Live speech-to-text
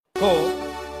Come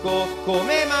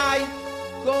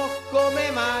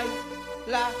mai,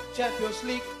 la Champions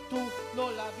League tu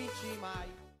non la vinci mai.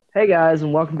 Hey guys,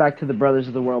 and welcome back to the Brothers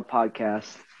of the World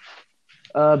podcast.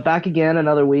 Back again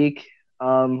another week.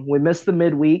 We missed the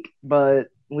midweek, but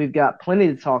we've got plenty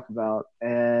to talk about,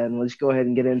 and let's go ahead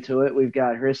and get into it. We've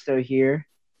got Hristo here.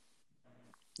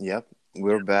 Yep,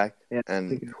 we're back. Yeah.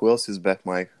 And who else is back,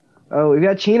 Mike? Oh, we've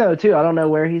got Chino too. I don't know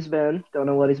where he's been, don't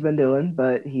know what he's been doing,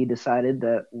 but he decided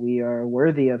that we are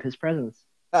worthy of his presence.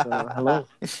 So, hello.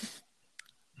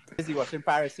 Busy watching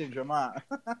Paris Saint-Germain.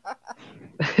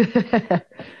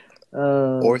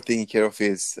 Or taking care of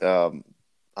his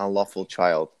unlawful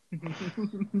child.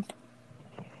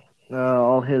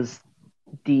 All his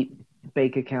deep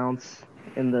bank accounts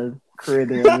in the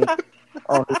Caribbean,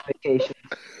 all his vacations.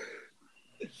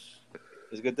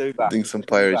 It's good to be back. Doing some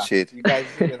pirate shit. You guys,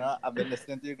 I've been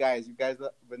listening to you guys. You guys have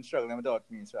been struggling without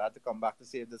me, so I had to come back to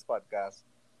save this podcast.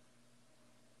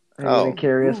 Are you going to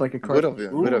carry us like a good of you.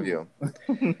 Good of you.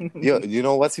 You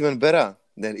know what's even better?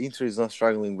 That Inter is not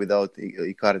struggling without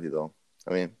Icardi, though.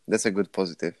 I mean, that's a good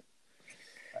positive.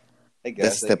 I guess.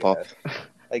 Let's step up.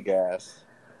 I guess.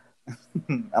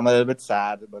 I'm a little bit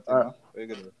sad, but we're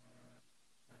good.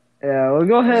 Yeah, we'll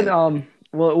go ahead.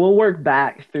 We'll work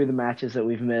back through the matches that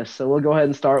we've missed. So we'll go ahead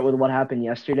and start with what happened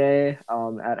yesterday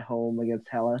at home against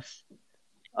Hellas.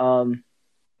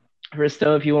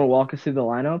 Hristo, if you want to walk us through the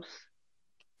lineups.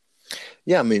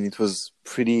 Yeah, I mean, it was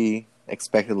pretty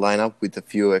expected lineup with a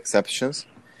few exceptions,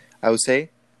 I would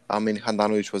say. I mean,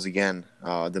 Handanovic was again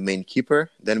the main keeper.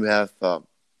 Then we have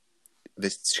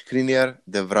Skriniar,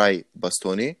 De Vrij,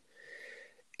 Bastoni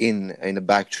in the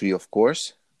back three, of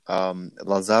course.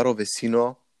 Lazaro,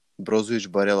 Vecino, Brozovic,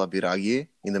 Barella, Biraghi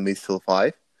in the midfield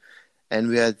five. And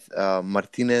we had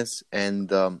Martinez and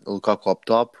Lukaku up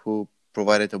top, who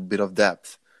provided a bit of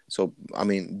depth. So, I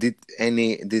mean, did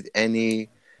any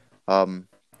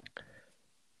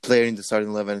player in the starting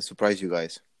 11 surprise you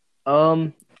guys?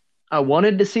 I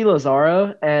wanted to see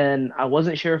Lazaro, and I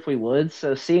wasn't sure if we would.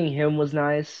 So seeing him was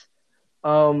nice.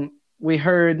 We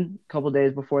heard a couple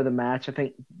days before the match, I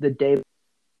think the day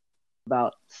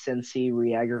about Sensi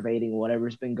re-aggravating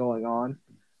whatever's been going on.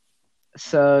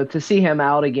 So to see him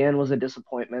out again was a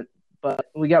disappointment. But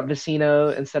we got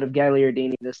Vecino instead of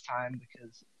Gagliardini this time,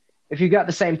 because if you've got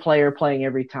the same player playing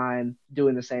every time,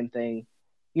 doing the same thing,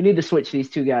 you need to switch these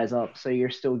two guys up so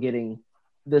you're still getting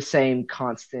the same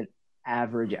constant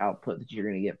average output that you're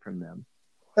going to get from them.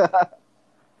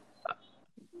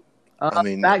 I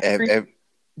mean,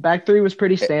 back three was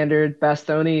pretty standard.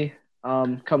 Bastoni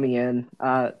coming in,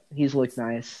 he's looked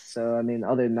nice. So, I mean,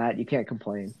 other than that, you can't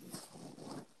complain.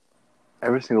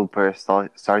 Every single player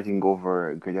starting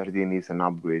over Gagliardini is an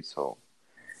upgrade. So,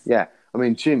 yeah. I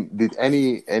mean, Chin, did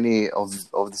any of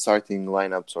the starting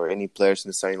lineups or any players in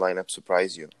the starting lineup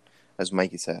surprise you, as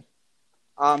Mikey said?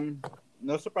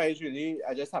 No surprise really.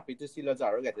 I'm just happy to see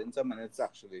Lazaro get in some minutes.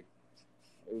 Actually,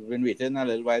 we've been waiting a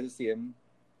little while to see him.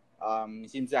 He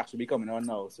seems to actually be coming on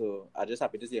now, so I'm just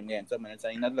happy to see him get in some minutes.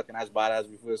 And he's not looking as bad as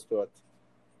we first thought.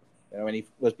 When he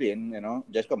was playing,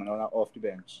 just coming on off the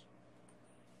bench.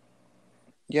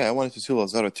 Yeah, I wanted to see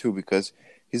Lazaro too because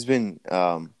he's been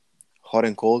hot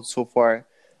and cold so far.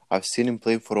 I've seen him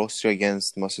play for Austria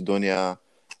against Macedonia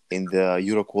in the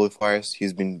Euro qualifiers.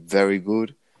 He's been very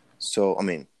good. So, I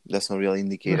mean, that's not really an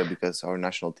indicator because our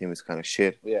national team is kind of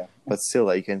shit. Yeah. But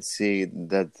still, you can see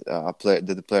that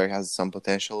the player has some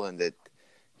potential and that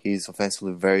he's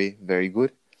offensively very, very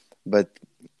good. But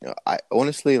I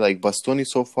honestly, like Bastoni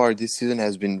so far this season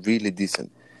has been really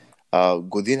decent.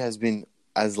 Godin has been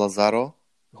as Lazaro,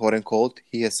 hot and cold.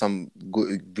 He has some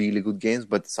really good games,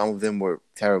 but some of them were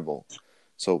terrible.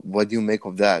 So what do you make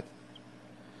of that?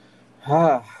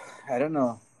 I don't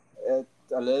know.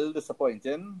 It's a little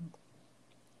disappointing,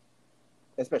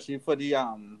 especially for the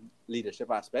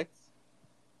leadership aspects.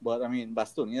 But I mean,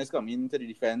 Bastoni has come into the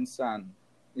defense and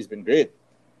he's been great,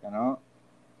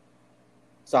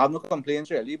 So I have no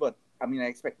complaints really. But I mean,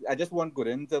 I just want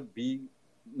Godin to be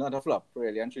not a flop,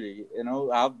 really and truly.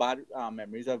 I have bad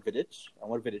memories of Vidic and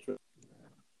what Vidic was.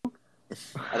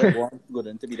 I don't want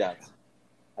Godin to be that.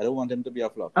 I don't want him to be a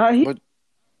flop.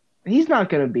 He's not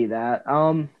going to be that.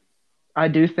 I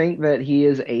do think that he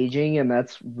is aging, and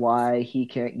that's why he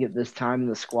can't get this time in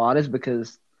the squad is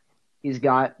because he's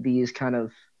got these kind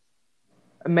of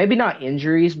maybe not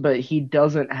injuries, but he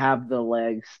doesn't have the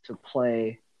legs to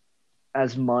play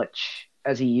as much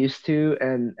as he used to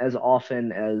and as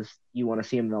often as you want to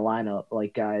see him in the lineup.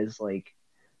 Like guys like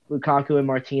Lukaku and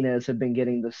Martinez have been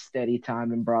getting the steady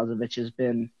time, and Brozovic has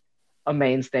been a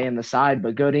mainstay in the side,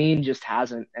 but Godin just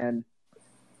hasn't. And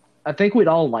I think we'd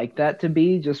all like that to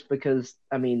be just because,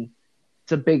 I mean,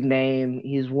 it's a big name.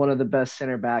 He's one of the best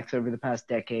center backs over the past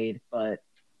decade. But,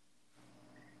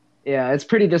 yeah, it's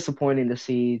pretty disappointing to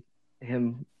see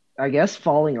him, I guess,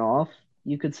 falling off,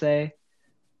 you could say.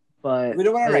 But We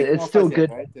don't want to write him it's off still as yet,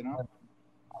 good. right? You know,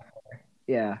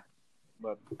 Yeah.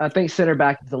 but I think center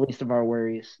back is the least of our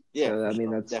worries. yeah, So, for I mean,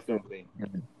 sure, that's definitely.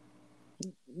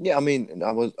 Yeah, I mean,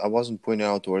 I wasn't pointing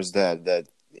out towards that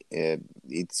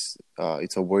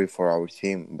it's a worry for our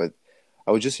team, but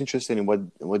I was just interested in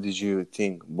what did you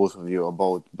think, both of you,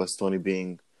 about Bastoni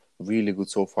being really good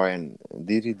so far, and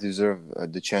did he deserve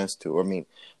the chance to? I mean,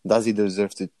 does he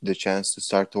deserve the chance to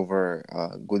start over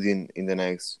Godin in the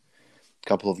next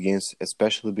couple of games,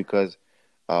 especially because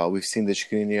we've seen that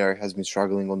Skriniar has been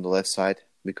struggling on the left side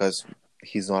because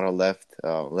he's not a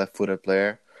left-footed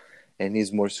player, and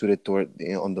he's more suited toward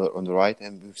on the right.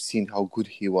 And we've seen how good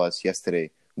he was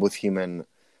yesterday, both him and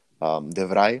De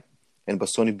Vrij. And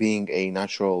Bastoni being a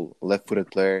natural left-footed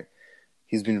player,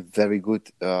 he's been very good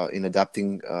in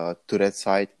adapting to that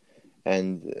side.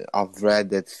 And I've read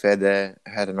that Fede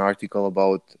had an article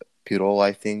about Pirol,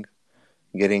 I think,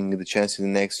 getting the chance in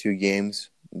the next few games.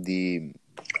 The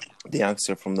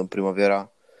youngster from the Primavera.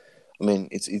 I mean,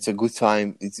 it's a good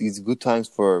time. It's good times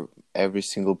for every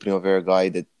single Primavera guy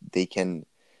that they can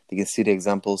see the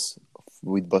examples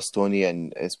with Bastoni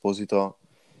and Esposito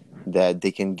that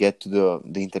they can get to the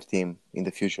Inter team in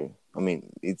the future. I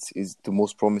mean, it's the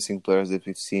most promising players that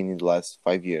we've seen in the last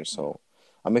 5 years. So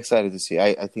I'm excited to see.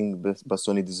 I think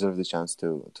Bastoni deserves the chance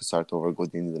to start over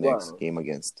Godin in the next Well, game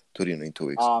against Torino in 2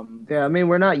 weeks. Yeah, I mean,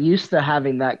 we're not used to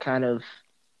having that kind of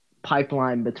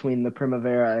pipeline between the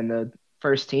Primavera and the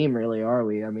first team, really, are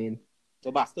we? I mean,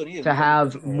 so Bastoni is to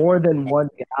have more than one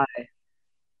guy.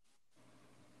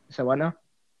 So what now?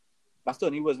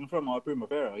 Bastoni wasn't from our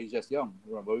Primavera. He's just young.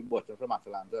 Remember, we bought him from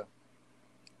Atalanta.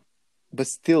 But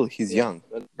still, he's young.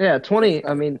 Yeah, 20.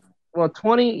 I mean, well,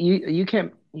 20. You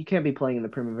can't be playing in the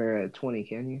Primavera at 20,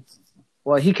 can you?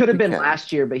 Well, he could have We been can.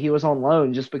 last year, but he was on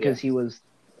loan just because he was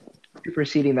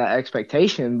superseding that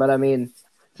expectation. But I mean,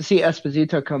 to see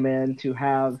Esposito come in, to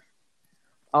have,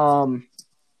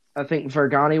 I think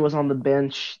Vergani was on the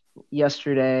bench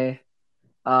yesterday.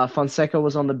 Fonseca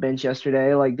was on the bench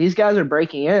yesterday. Like, these guys are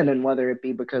breaking in, and whether it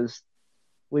be because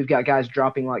we've got guys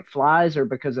dropping like flies or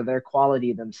because of their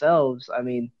quality themselves, I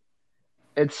mean,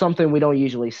 it's something we don't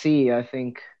usually see. I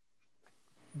think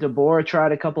De Boer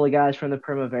tried a couple of guys from the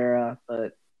Primavera,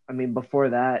 but I mean, before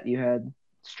that, you had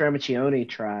Stramaccioni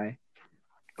try.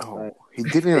 Oh, he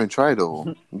didn't even try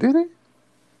though, did he?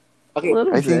 Okay, A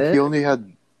little I think bit. he only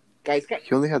had guys,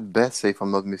 Besse, if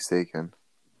I'm not mistaken.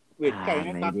 wait,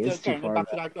 carrying it back maybe to it's too far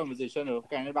that conversation,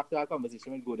 carrying it back to that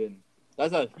conversation with Gooden.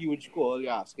 That's a huge call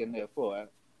you're asking there for.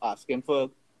 Asking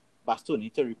for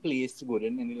Bastoni to replace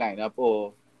Gooden in the lineup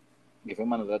or give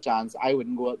him another chance. I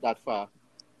wouldn't go that far.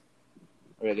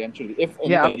 Really and truly. If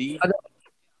anybody,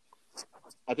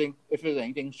 I think if there's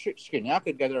anything, Skriniar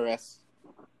could get a rest.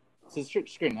 Since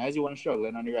Skriniar is the one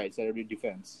struggling on the right side of the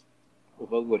defense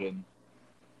over Gooden.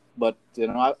 But, you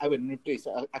know, I wouldn't replace.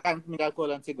 I can't make that call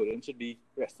and say Gooden should be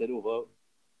rested over.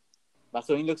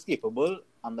 Bastoni looks capable,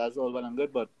 and that's all well and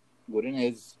good, but Gooden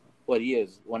is what he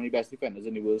is, one of the best defenders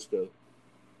in the world still.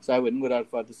 So I wouldn't go that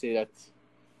far to say that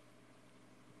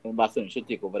Bastoni should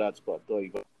take over that spot. Or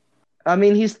even. I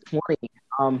mean, he's 20.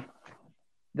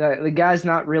 The guy's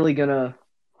not really gonna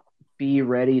be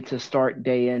ready to start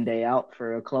day in, day out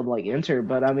for a club like Inter,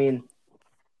 but I mean,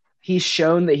 he's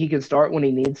shown that he can start when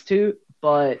he needs to.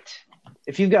 But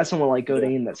if you've got someone like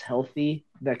Godin that's healthy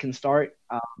that can start,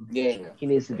 he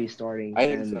needs to be starting. I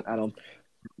don't think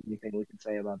anything we can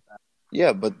say about that.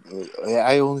 Yeah, but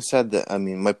I only said that. I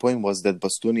mean, my point was that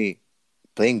Bastoni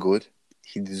playing good,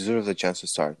 he deserves a chance to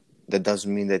start. That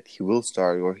doesn't mean that he will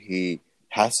start or he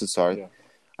has to start. Yeah.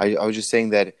 I was just saying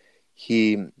that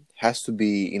he has to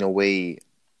be in a way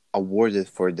awarded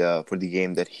for the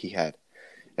game that he had,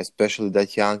 especially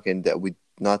that young and that with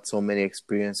not so many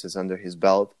experiences under his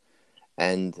belt.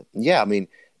 And yeah, I mean,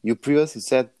 you previously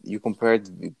said you compared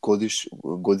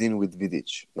Godin with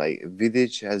Vidic. Like,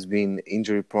 Vidic has been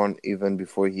injury prone even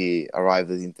before he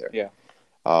arrived at Inter. Yeah.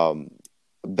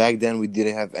 Back then we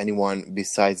didn't have anyone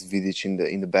besides Vidic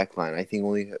in the back line. I think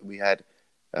we had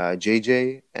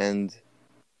JJ and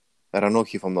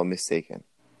Ranocchi, if I'm not mistaken.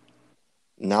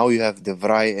 Now you have De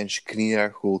Vrij and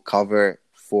Skriniar who will cover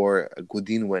for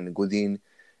Godin when Godin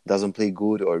doesn't play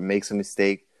good or makes a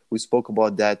mistake. We spoke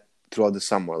about that throughout the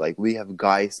summer. Like, we have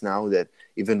guys now that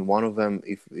even one of them,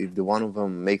 if the one of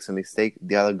them makes a mistake,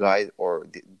 the other guy or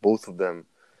both of them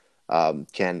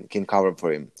can cover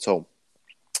for him. So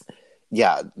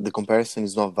yeah, the comparison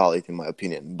is not valid in my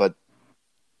opinion. But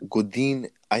Godin,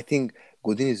 I think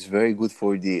Godin is very good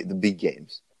for the big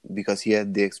games because he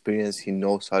had the experience. He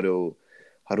knows how to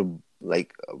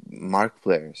like mark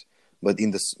players. But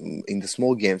in the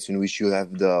small games in which you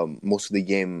have the most of the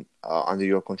game under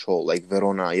your control, like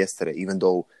Verona yesterday, even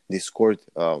though they scored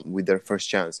with their first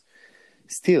chance,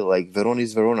 still like Verona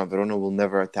is Verona. Verona will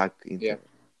never attack Inter. Yeah.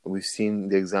 We've seen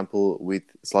the example with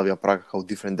Slavia Prague how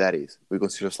different that is. We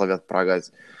consider Slavia Prague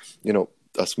as,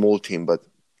 a small team, but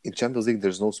in Champions League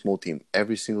there's no small team.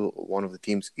 Every single one of the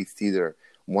teams is either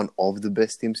one of the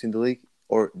best teams in the league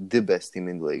or the best team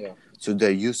in the league. Yeah. So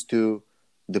they're used to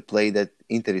the play that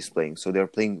Inter is playing. So they're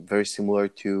playing very similar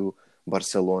to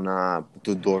Barcelona,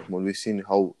 to Dortmund. We've seen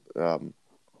how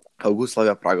good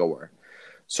Slavia Prague were.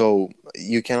 So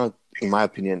you cannot, in my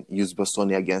opinion, use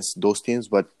Bastoni against those teams,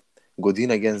 but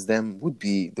Godin against them would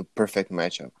be the perfect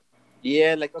matchup.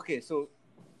 Yeah, like, okay, so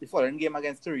the following game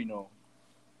against Torino,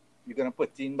 you're going to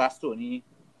put in Bastoni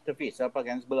to face up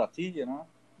against Belotti,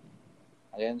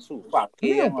 against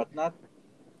Fati and whatnot.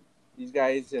 These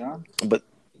guys, But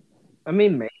I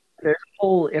mean, maybe there's a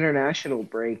whole international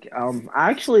break. I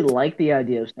actually like the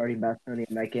idea of starting Bastoni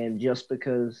in that game just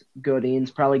because Godin's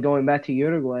probably going back to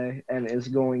Uruguay and is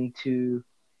going to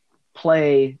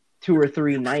play 2 or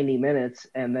 3 90 minutes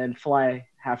and then fly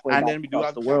halfway and back then we do across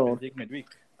have the Champions world. League midweek.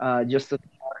 Just to,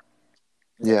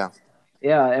 yeah,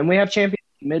 and we have Champions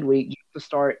League midweek just to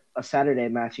start a Saturday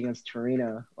match against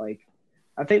Torino. Like,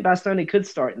 I think Bastoni could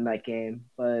start in that game,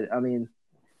 but I mean,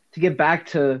 to get back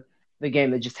to the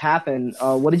game that just happened,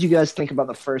 what did you guys think about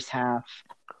the first half?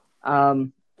 I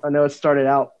know it started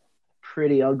out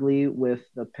pretty ugly with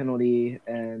the penalty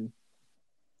and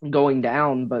going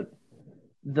down, but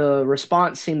the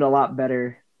response seemed a lot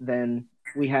better than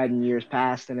we had in years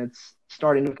past, and it's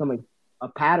starting to become a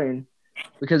pattern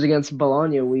because against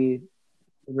Bologna we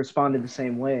responded the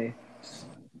same way.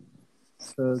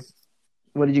 So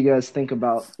what did you guys think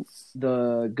about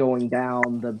the going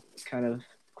down, the kind of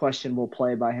questionable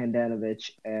play by Handanovic,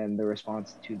 and the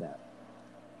response to that?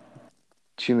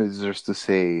 Chino deserves to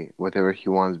say whatever he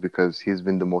wants because he's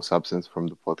been the most absent from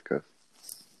the podcast.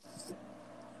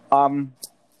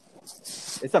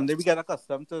 It's something we get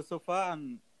accustomed to so far,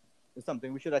 and it's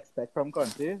something we should expect from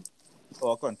Conte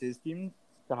or Conte's team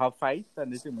to have fight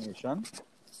and determination.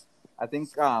 I think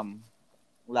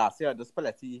last year at the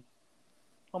Spalletti,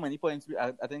 how many points?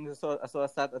 I think I saw a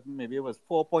stat that maybe it was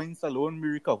 4 points alone we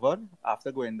recovered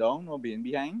after going down or being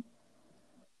behind.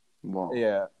 Wow.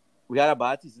 Yeah, we had a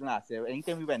bad season last year.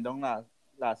 Anytime we went down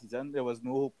last season, there was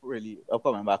no hope really of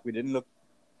coming back. We didn't look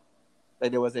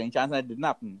like there was any chance, and it didn't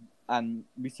happen. And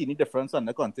we see the difference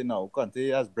under Conte now. Conte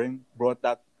has brought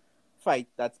that fight,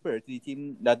 that spirit to the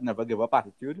team, that never give up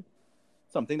attitude.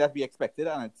 Something that we expected,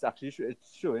 and it's actually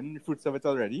it's showing the fruits of it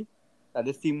already. That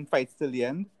this team fights till the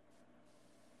end.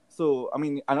 So, I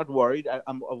mean, I'm not worried. I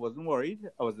wasn't worried.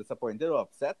 I was disappointed or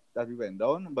upset that we went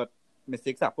down, but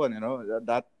mistakes happen,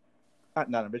 That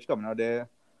Handanovic coming out there,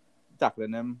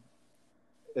 tackling them,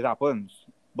 it happens.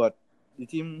 But the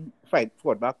team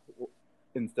fought back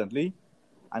instantly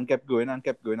and kept going and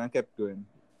kept going and kept going.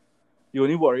 The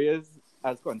only worry is,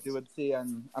 as Conte would say,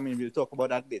 and I mean, we'll talk about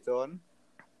that later on,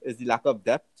 is the lack of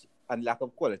depth and lack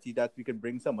of quality that we can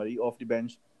bring somebody off the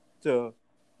bench to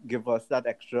give us that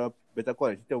extra bit of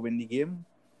quality to win the game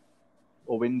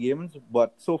or win games.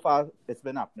 But so far, it's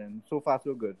been happening. So far,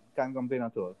 so good. Can't complain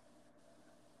at all.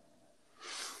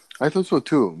 I thought so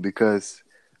too, because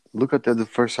look at the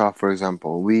first half, for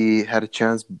example. We had a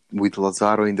chance with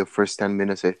Lazaro in the first 10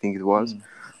 minutes, I think it was.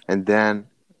 And then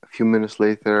a few minutes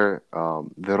later,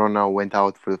 Verona went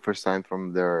out for the first time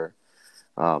from their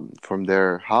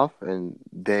half, and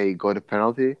they got a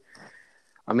penalty.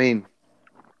 I mean,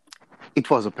 it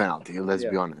was a penalty, let's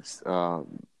be honest.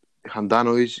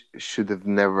 Handanovic should have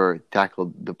never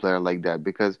tackled the player like that,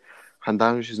 because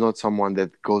Handanovic is not someone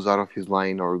that goes out of his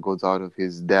line or goes out of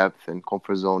his depth and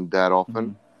comfort zone that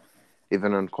often,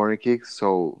 even on corner kicks.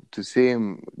 So to see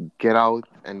him get out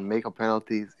and make a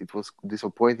penalty, it was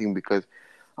disappointing because,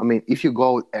 I mean, if you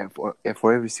go out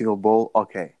for every single ball,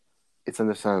 okay, it's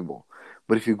understandable.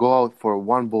 But if you go out for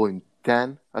one ball in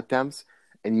 10 attempts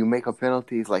and you make a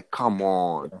penalty, it's like, come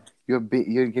on, you're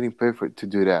getting paid to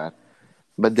do that.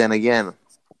 But then again,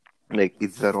 like,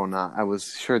 it's Verona. I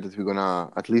was sure that we're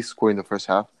gonna at least score in the first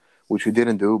half, which we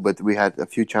didn't do, but we had a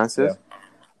few chances.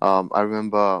 I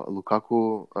remember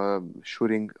Lukaku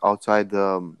shooting outside,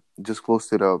 just close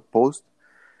to the post,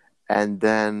 and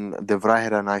then De Vrij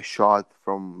had a nice shot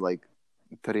from like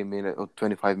 30 meters or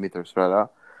 25 meters rather.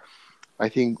 I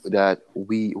think that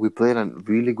we played a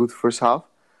really good first half.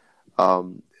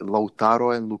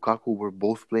 Lautaro and Lukaku were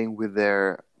both playing with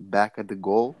their back at the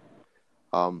goal.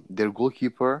 Their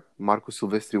goalkeeper, Marco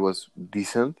Silvestri, was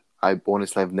decent. I've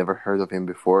never heard of him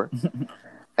before.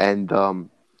 And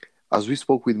as we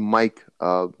spoke with Mike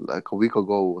like a week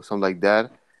ago or something like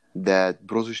that, that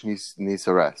Brozovic needs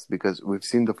a rest because we've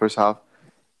seen the first half.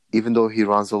 Even though he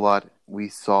runs a lot, we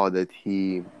saw that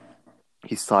he's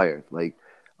tired. Like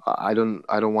I don't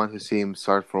want to see him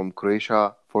start from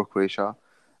Croatia for Croatia,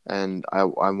 and I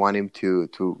want him to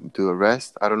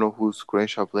rest. I don't know who's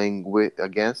Croatia playing with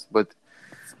against, but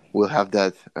we'll have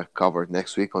that covered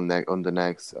next week on the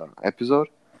next episode.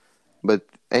 But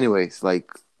anyways, like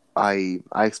I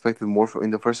expected more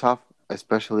in the first half,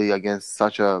 especially against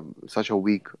such a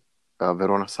weak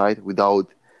Verona side without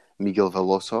Miguel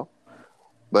Veloso.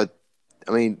 But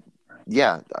I mean,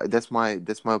 yeah, that's my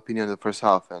opinion on the first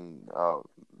half. And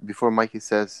before Mikey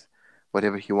says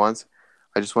whatever he wants,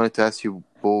 I just wanted to ask you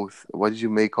both: what did you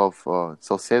make of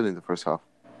Salcedo in the first half?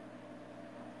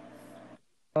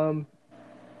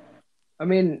 I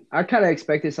mean, I kind of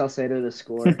expected Salcedo to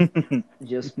score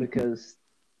just because,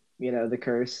 the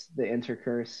curse, the Inter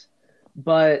curse.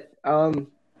 But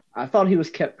I thought he was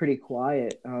kept pretty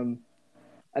quiet. I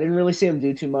didn't really see him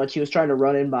do too much. He was trying to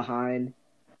run in behind.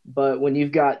 But when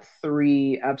you've got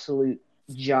three absolute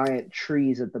giant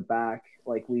trees at the back,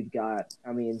 like we've got,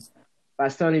 I mean,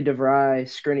 Bastoni, De Vrij,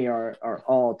 Skriniar are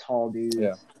all tall dudes.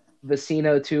 Yeah.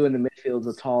 Vecino, too, in the midfield is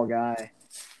a tall guy.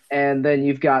 And then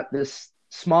you've got this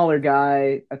smaller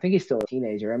guy. I think he's still a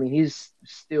teenager. I mean, he's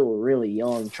still really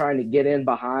young, trying to get in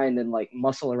behind and, like,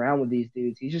 muscle around with these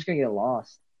dudes. He's just going to get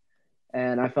lost.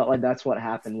 And I felt like that's what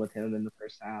happened with him in the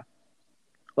first half.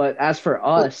 But as for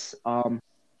us,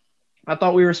 I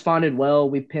thought we responded well.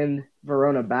 We pinned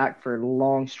Verona back for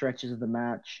long stretches of the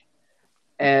match.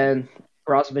 And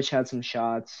Brozovic had some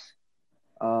shots.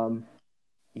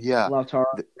 Yeah. Lautaro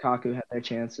and Lukaku had their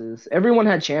chances. Everyone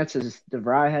had chances. De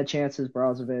Vrij had chances,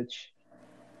 Brozovic.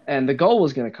 And the goal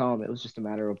was going to come. It was just a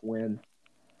matter of when.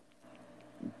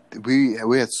 We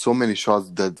had so many shots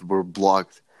that were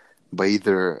blocked by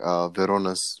either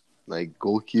Verona's like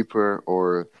goalkeeper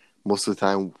or most of the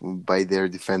time by their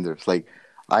defenders. Like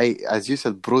as you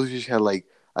said, Brozovic had like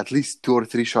at least 2 or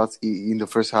 3 shots in the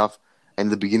first half,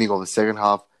 and the beginning of the second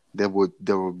half they were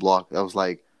blocked. I was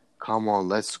like, come on,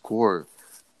 let's score,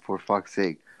 for fuck's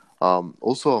sake.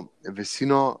 Also,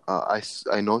 Vecino,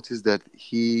 I noticed that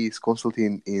he's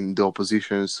constantly in the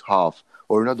opposition's half,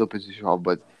 or not the opposition half,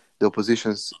 but the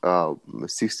opposition's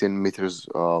 16 meters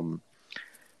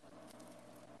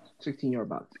 16-yard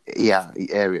box. Yeah,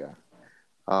 area.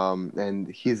 And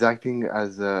he's acting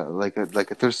as like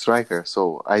a third striker.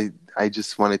 So I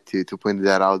just wanted to point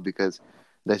that out because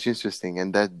that's interesting,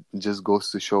 and that just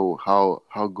goes to show how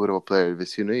good of a player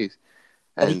Vecino is.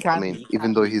 And I mean,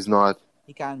 even though he's not,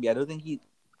 he can be. I don't think he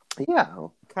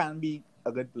can be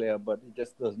a good player, but he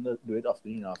just doesn't do it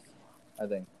often enough, I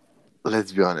think.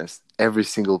 Let's be honest. Every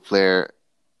single player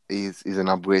is an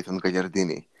upgrade on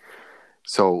Gagliardini.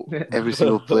 So every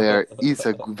single player is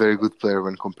a very good player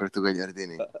when compared to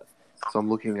Gagliardini. So I'm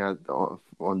looking at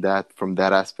on that from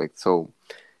that aspect. So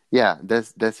yeah,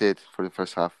 that's it for the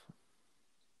first half.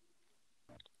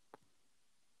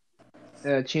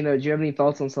 Chino, do you have any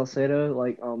thoughts on Salcedo?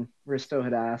 Like Risto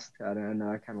had asked. I don't know.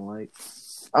 I kind of like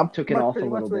took it off a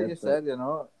little bit. You said,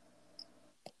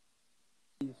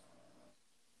 he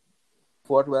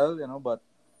fought well, but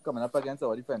coming up against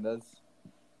our defenders,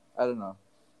 I don't know.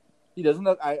 He doesn't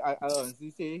look. I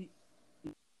honestly say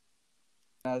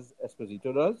as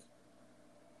Esposito does,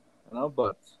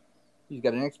 but he's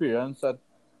getting experience at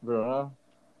Verona.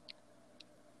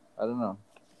 I don't know.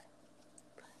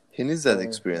 He needs that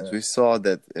experience. We saw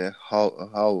that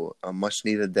how much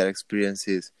needed that experience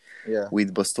is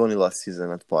with Bastoni last season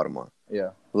at Parma. Yeah,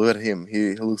 look at him.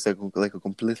 He looks like a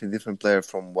completely different player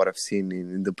from what I've seen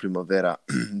in the Primavera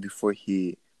before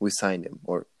we signed him,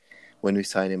 or when we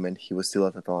signed him and he was still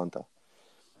at Atalanta.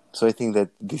 So I think that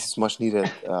this is much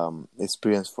needed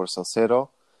experience for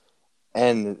Salcedo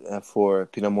and for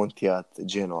Pinamonti at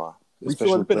Genoa,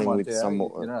 especially playing with some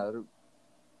more.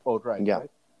 Outright, yeah. Right?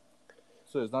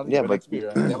 So it's not even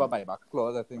experience. They have a buyback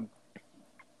clause, I think,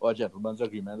 or a gentleman's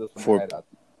agreement or something like that.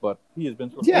 But he has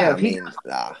been.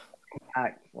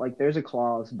 Like there's a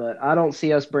clause, but I don't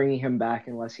see us bringing him back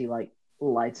unless he like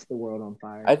lights the world on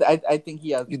fire. I think he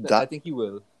has. I think he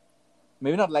will.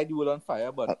 Maybe not light the world on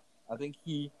fire, but I think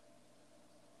he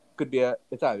could be an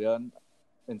Italian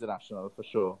international for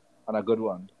sure, and a good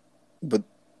one. But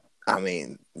I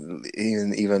mean,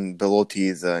 even Belotti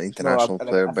is an international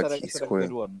player, but he's scoring. A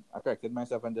good one. I corrected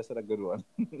myself and just said a good one.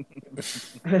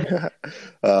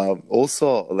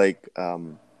 Also, like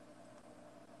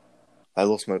I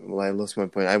lost my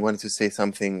point. I wanted to say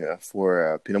something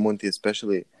for Pinamonti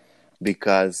especially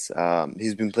because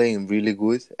he's been playing really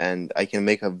good, and I can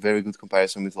make a very good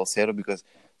comparison with Salcedo because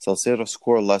Salcedo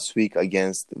scored last week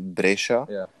against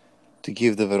Brescia to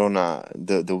give the Verona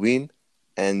the win,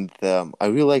 and I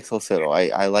really like Salcedo.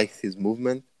 I like his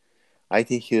movement. I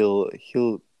think he'll.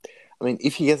 I mean,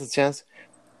 if he gets a chance,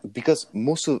 because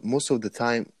most of the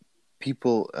time,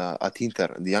 people at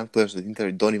Inter, the young players at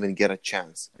Inter, don't even get a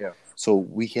chance. Yeah. So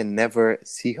we can never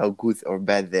see how good or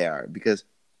bad they are because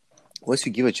once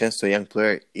you give a chance to a young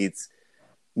player, it's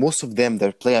most of them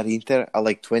that play at Inter are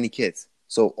like 20 kids.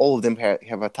 So all of them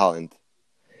have a talent.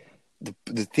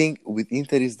 The thing with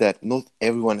Inter is that not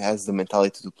everyone has the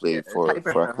mentality to play for a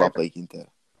club like Inter.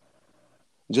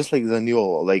 Just like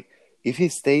Zaniolo, like if he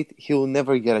stayed, he will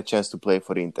never get a chance to play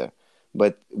for Inter.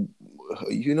 But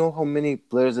you know how many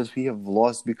players that we have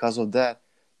lost because of that?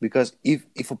 Because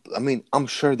I'm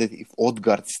sure that if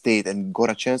Odegaard stayed and got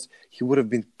a chance, he would have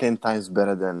been 10 times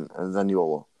better than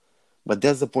Zaniolo. But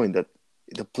that's the point, that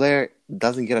the player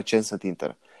doesn't get a chance at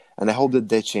Inter. And I hope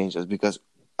that changes because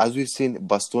as we've seen,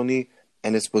 Bastoni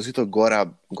and Esposito got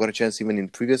a chance even in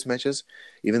previous matches,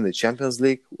 even the Champions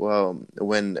League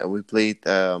when we played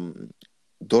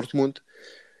Dortmund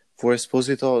for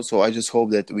Esposito. So I just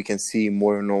hope that we can see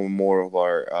more and more of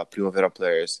our Primavera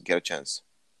players get a chance.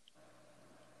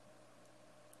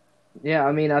 Yeah,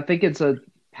 I mean, I think it's a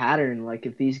pattern. Like,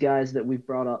 if these guys that we've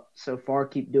brought up so far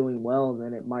keep doing well,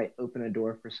 then it might open a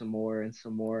door for some more,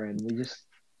 and we just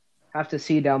have to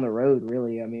see down the road,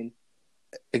 really. I mean,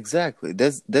 exactly.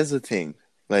 That's the thing.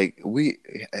 Like, we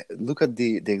look at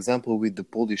the example with the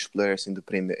Polish players in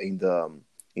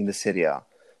the Serie A.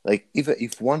 Like,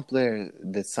 if one player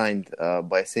that signed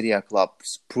by a Serie A club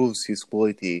proves his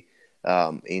quality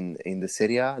in the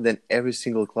Serie A, then every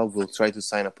single club will try to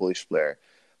sign a Polish player.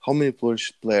 How many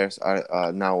Polish players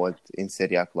are now in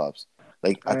Serie A clubs?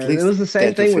 Like at least it was the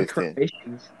same 10 to thing with 15.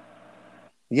 Croatians.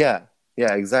 Yeah,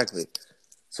 exactly.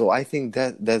 So I think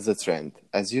that's the trend.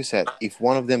 As you said, if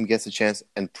one of them gets a chance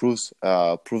and proves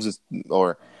it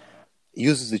or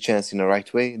uses the chance in the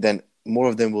right way, then more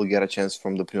of them will get a chance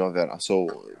from the Primavera.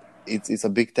 So it's a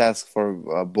big task for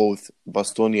both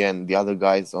Bastoni and the other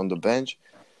guys on the bench.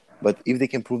 But if they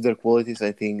can prove their qualities,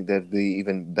 I think that'd be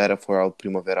even better for our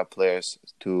Primavera players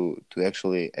to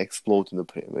actually explode in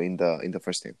the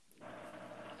first team.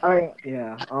 I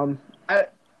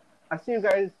see you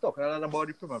guys talking a lot about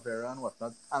the Primavera and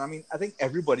whatnot, and I mean, I think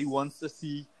everybody wants to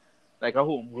see like a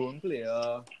homegrown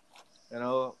player,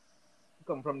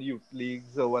 come from the youth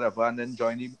leagues or whatever, and then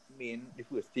join the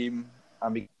first team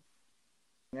and be.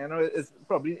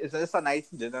 It's just a nice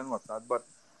feeling and whatnot, but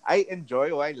I enjoy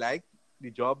or I like the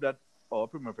job that our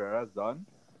Primavera has done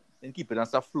in keeping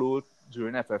us afloat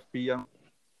during FFP. And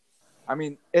I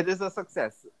mean, it is a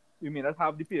success. We may not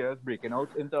have the players breaking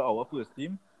out into our first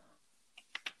team.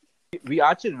 We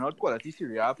are churning out quality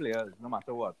Serie A players, no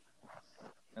matter what.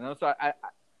 So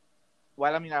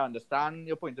while I understand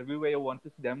your point of view where you want to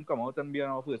see them come out and be on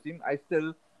our first team, I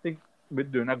still think we're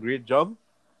doing a great job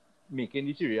making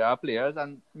the Serie A players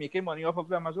and making money off of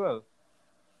them as well.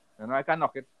 I can't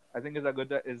knock it. I think it's a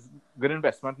good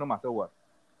investment no matter what.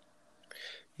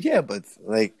 Yeah, but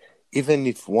like even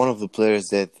if one of the players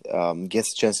that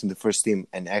gets a chance in the first team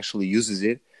and actually uses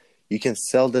it, you can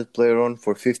sell that player on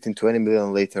for 15-20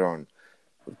 million later on.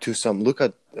 Look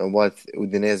at what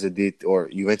Udinese did or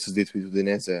Juventus did with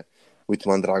Udinese with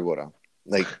Mandragora.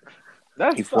 Like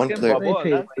that's if one player,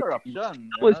 that's corruption.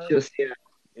 Was just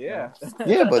yeah,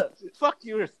 but fuck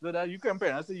you, Risto. You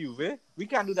compare us to Juve. We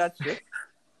can't do that shit.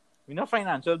 We're not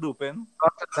financial doping.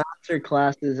 Master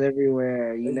classes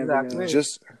everywhere. You never know.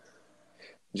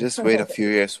 Just wait a few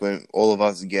years when all of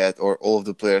us or all of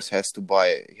the players have to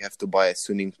buy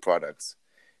Suning products.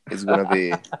 It's gonna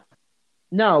be.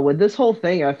 No, with this whole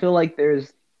thing, I feel like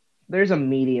there's a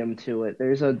medium to it.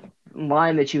 There's a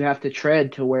line that you have to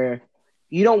tread to where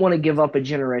you don't want to give up a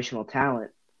generational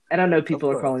talent. And I know people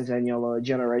are calling Zaniolo a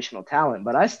generational talent,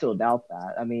 but I still doubt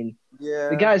that. I mean,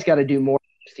 the guy's got to do more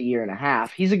than just a year and a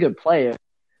half. He's a good player,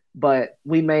 but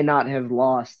we may not have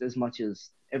lost as much as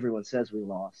everyone says we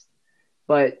lost.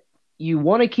 But you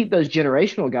want to keep those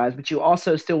generational guys, but you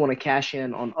also still want to cash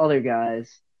in on other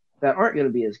guys that aren't going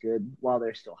to be as good while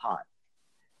they're still hot.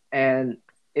 And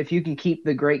if you can keep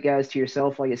the great guys to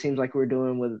yourself, like it seems like we're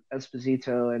doing with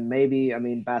Esposito and maybe,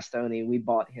 Bastoni, we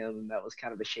bought him, and that was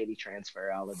kind of a shady transfer,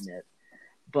 I'll admit.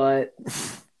 But,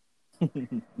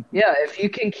 yeah, if you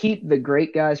can keep the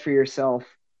great guys for yourself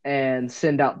and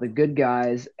send out the good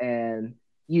guys and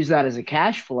use that as a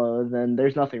cash flow, then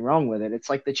there's nothing wrong with it. It's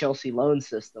like the Chelsea loan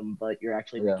system, but you're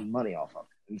actually making money off of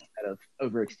instead of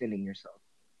overextending yourself.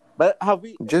 But have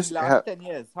we in Just the last ha- 10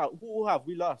 years? Who have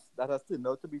we lost that has turned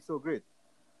out to be so great?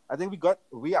 I think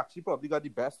we actually probably got the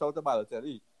best out of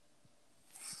Balotelli.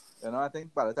 I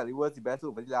think Balotelli was the best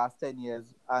over the last 10 years,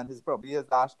 and his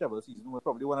last treble season was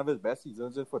probably one of his best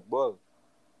seasons in football.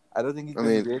 I don't think he's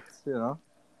been great.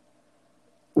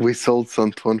 We sold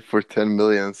Santon for 10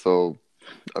 million, so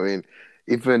I mean,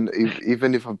 even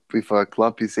if a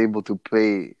club is able to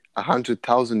pay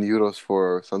 100,000 euros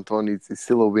for Santon, it's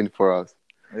still a win for us.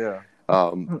 Yeah.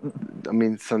 I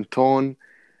mean, Santon,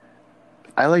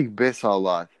 I like Besa a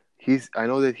lot. I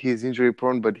know that he's injury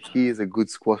prone, but he is a good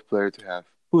squad player to have,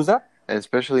 Who's that? and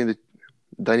especially in the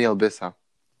Daniel Besa,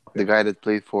 the guy that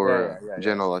played for Yeah.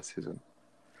 Genoa last season.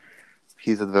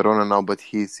 He's at Verona now, but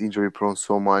he's injury prone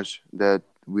so much that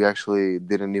we actually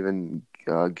didn't even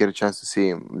get a chance to see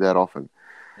him that often.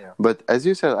 Yeah. But as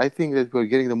you said, I think that we're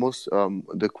getting the most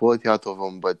the quality out of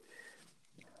him. But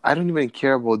I don't even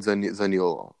care about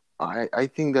Zaniolo. I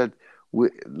think that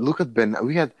look at Ben.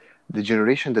 We had the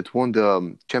generation that won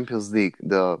the Champions League,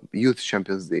 the Youth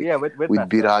Champions League, Yeah, with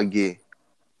Biraghi.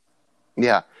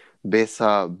 Yeah,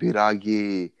 Besa,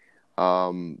 Biraghi,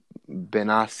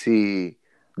 Benassi,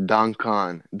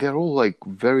 Duncan. They're all like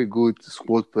very good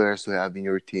squad players to have in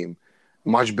your team.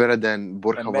 Much better than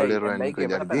Borja Valero and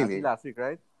Gagliardini Gagliardini. last week,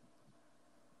 right?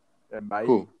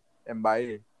 Who?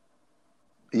 Mbaye.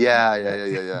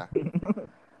 Yeah.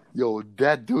 Yo,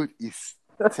 that dude is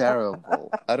terrible.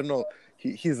 I don't know.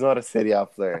 He's not a Serie A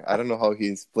player. I don't know how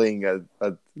he's playing at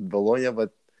Bologna,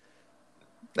 but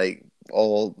like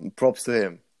all props to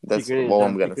him. That's all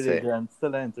I'm gonna say.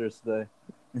 Still interested.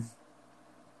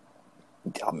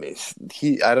 I mean,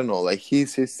 I don't know. Like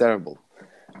he's terrible.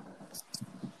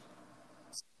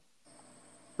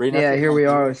 Yeah, here we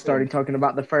are starting talking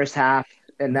about the first half,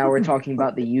 and now we're talking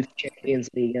about the Youth Champions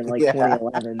League in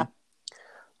 2011.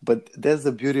 But that's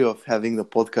the beauty of having the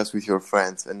podcast with your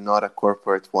friends and not a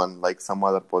corporate one like some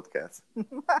other podcasts.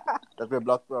 That we're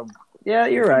blocked from. Yeah,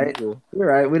 you're right. You're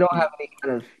right. We don't have any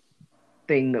kind of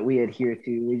thing that we adhere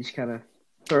to. We just kind of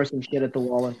throw some shit at the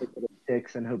wall and think that it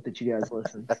sticks and hope that you guys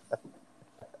listen.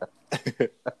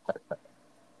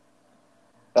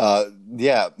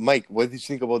 Yeah, Mike, what did you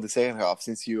think about the second half?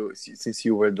 Since you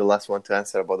were the last one to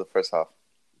answer about the first half.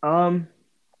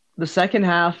 The second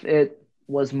half it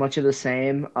was much of the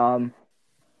same.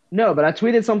 No, but I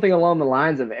tweeted something along the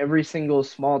lines of every single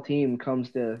small team comes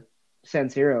to San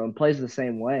Siro and plays the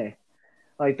same way.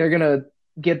 Like they're gonna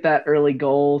get that early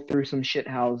goal through some shit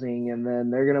housing, and then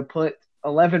they're gonna put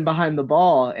 11 behind the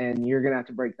ball, and you're gonna have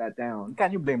to break that down.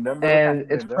 Can you blame them?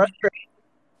 And it's frustrating.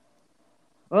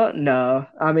 Well, no.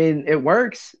 I mean, it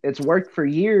works. It's worked for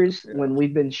years when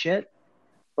we've been shit.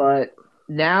 But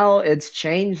now it's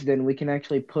changed, and we can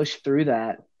actually push through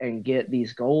that and get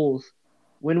these goals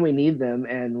when we need them.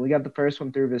 And we got the first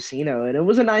one through Vecino, and it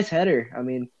was a nice header. I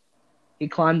mean, he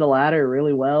climbed the ladder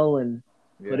really well and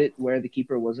put it where the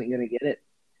keeper wasn't going to get it.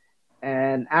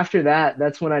 And after that,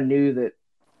 that's when I knew that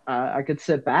I could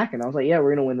sit back, and I was like, yeah,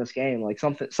 we're going to win this game. Like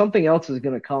something else is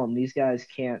going to come. These guys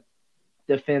can't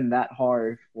defend that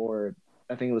hard for,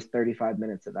 I think it was 35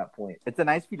 minutes at that point. It's a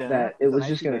nice feeling. That it was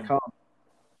just going to come.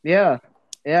 Yeah.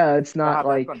 Yeah, it's not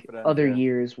like other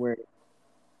years where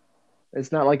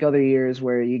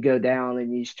you go down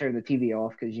and you just turn the TV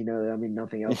off because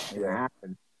nothing else is going to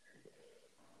happen.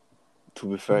 To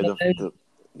be fair,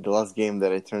 the last game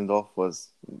that I turned off was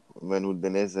when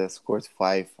Udinese scored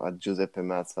 5 at Giuseppe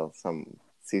Meazza some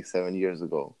 6-7 years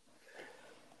ago.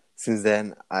 Since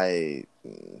then,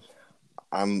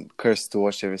 I'm cursed to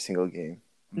watch every single game.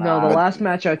 No, the last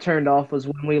match I turned off was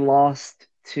when we lost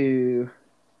to.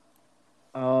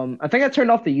 I think I turned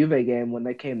off the Juve game when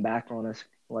they came back on us,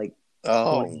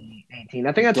 2018.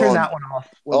 I think I turned that one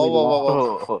off. We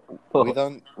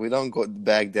don't go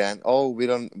back then.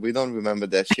 We don't remember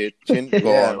that shit. Chin,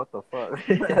 go on. What the fuck?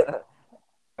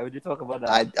 Why would you talk about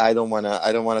that? I don't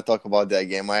wanna talk about that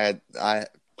game. I'm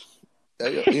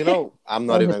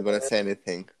not even gonna say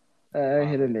anything. I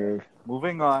hit a nerve.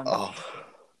 Moving on. Oh,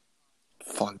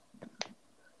 fuck.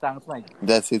 Thanks, Mike.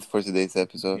 That's it for today's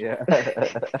episode. Yeah.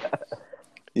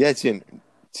 Yeah, Chin.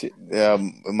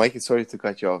 Mikey, sorry to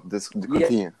cut you off.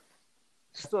 Continue.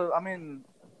 So,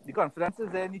 the confidence is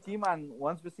there in the team, and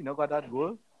once Vecino got that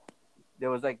goal, there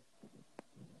was I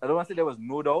don't want to say there was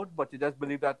no doubt, but you just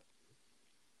believe that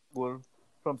goal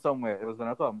from somewhere. It was going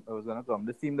to come.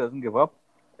 This team doesn't give up,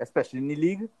 especially in the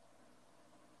league.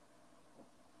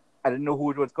 I didn't know who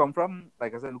it would come from.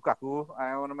 Like I said, Lukaku.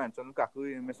 I want to mention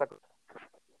Lukaku, Mr.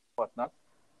 Whatnot.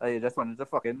 You just wanted to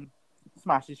fucking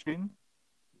smash the screen.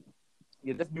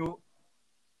 You just knew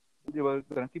they were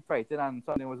going to keep fighting and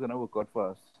something was going to work out for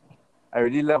us. I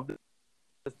really love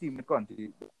this team with Conte,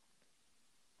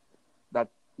 that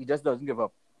he just doesn't give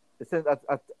up. I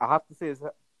have to say,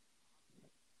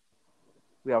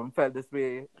 we haven't felt this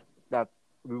way, that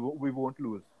we won't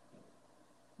lose.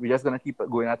 We're just going to keep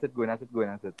going at it.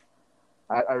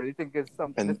 I really think it's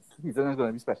something, this season is going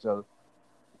to be special.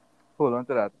 Hold on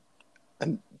to that.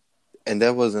 And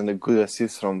that wasn't a good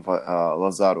assist from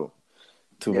Lazaro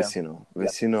to Vecino.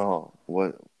 Vecino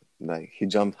he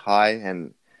jumped high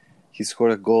and he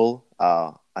scored a goal,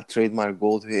 a trademark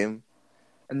goal to him.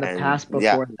 And the pass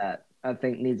before that, I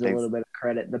think, needs a little bit of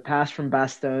credit. The pass from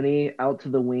Bastoni out to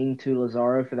the wing to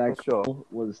Lazaro for that goal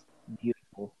was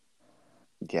beautiful.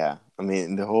 Yeah, I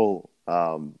mean, the whole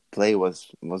play was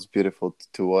beautiful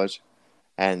to watch.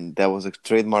 And that was a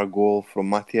trademark goal from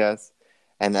Matias.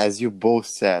 And as you both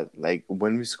said, like,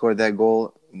 when we scored that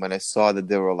goal, when I saw that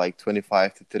there were like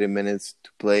 25 to 30 minutes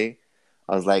to play,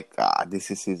 I was like,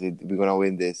 this is easy. We're going to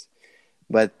win this.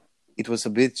 But it was a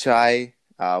bit shy.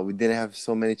 We didn't have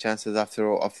so many chances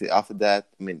after that.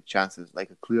 I mean, chances,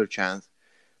 like a clear chance.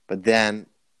 But then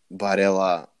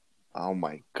Barella, oh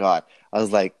my God. I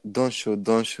was like, don't shoot.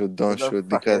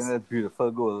 Because a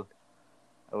beautiful goal.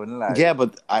 I wouldn't lie. Yeah,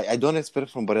 but I don't expect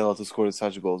from Barella to score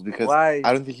such goals. Because why?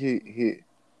 I don't think he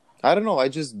I don't know. I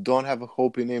just don't have a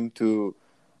hope in him to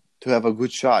have a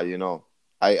good shot, you know.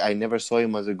 I never saw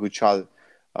him as a good shot,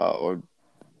 or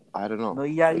I don't know. No,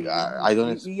 yeah, I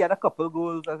don't. He had a couple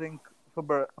goals, I think,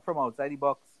 from outside the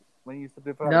box when he used to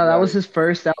play for. No, that was his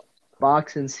first out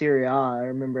box in Serie A. I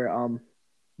remember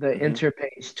the Inter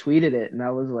page tweeted it, and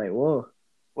I was like, whoa.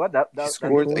 What that he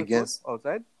scored against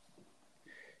outside?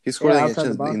 He scored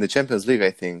in the Champions League,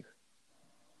 I think.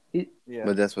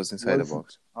 But that was inside the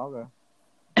box. Okay.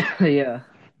 Yeah.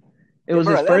 It was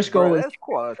his first goal. That's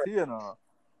quality, you know.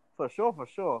 For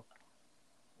sure.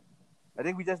 I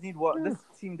think we just need one. This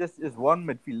team just is one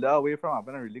midfielder away from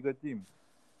having a really good team.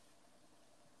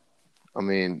 I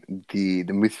mean, the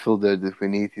midfielder that we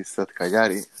need is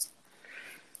Cagliari.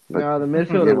 No, the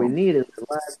midfielder we need is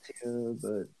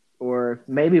Lazio, or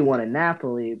maybe one in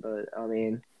Napoli. But I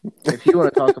mean, if you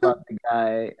want to talk about the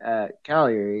guy at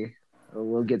Cagliari,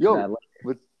 we'll get to that later.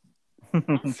 But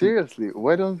seriously,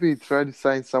 why don't we try to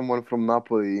sign someone from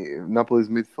Napoli's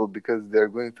midfield, because they're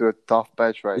going through a tough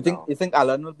patch right now. You think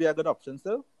Alan would be a good option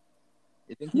still?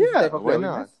 You think why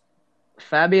not?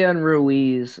 Fabian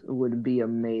Ruiz would be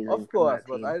amazing. Of course,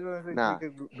 but I don't think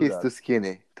he's too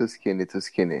skinny.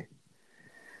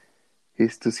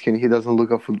 He's too skinny. He doesn't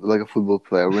look like a football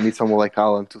player. We need someone like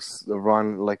Alan to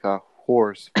run like a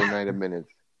horse for 90 minutes.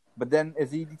 But then,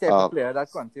 is he the type of player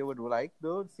that Conte would like,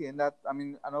 though? Seeing that, I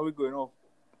mean, I know we're going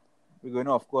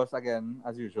off course again,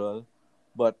 as usual,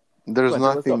 but there's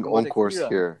nothing on course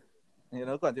here. You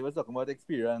know, Conte was talking about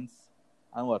experience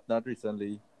and whatnot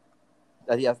recently,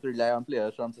 that he has to rely on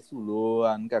players from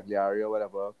Sassuolo and Cagliari or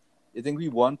whatever. You think we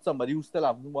want somebody who still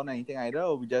hasn't won anything either,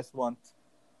 or we just want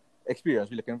experience?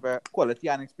 We're looking for quality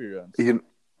and experience. You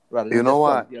know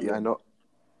what? Yeah,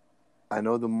 I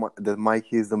know that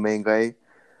Mikey is the main guy.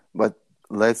 But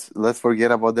let's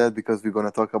forget about that, because we're gonna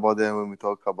talk about that when we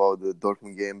talk about the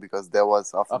Dortmund game, because that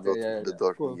was after the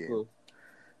Dortmund game. Cool.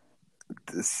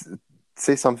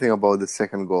 Say something about the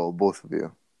second goal, both of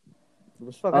you. It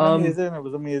was fucking amazing. It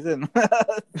was amazing.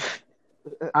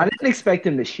 I didn't expect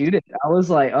him to shoot it. I was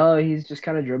like, oh, he's just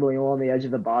kind of dribbling along the edge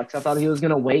of the box. I thought he was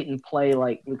gonna wait and play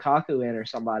like Lukaku in or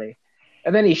somebody,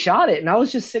 and then he shot it, and I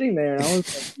was just sitting there, and I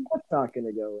was like, that's not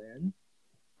gonna go in.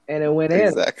 And it went in.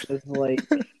 Exactly. It's like,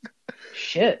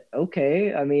 shit,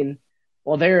 okay. I mean,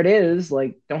 well, there it is.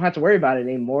 Like, don't have to worry about it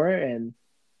anymore. And,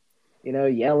 you know,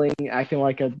 yelling, acting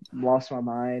like I lost my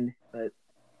mind. But,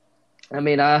 I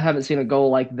mean, I haven't seen a goal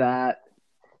like that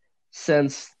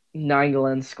since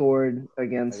Nainggolan scored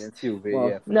against Juve.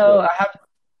 Well, I have.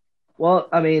 Well,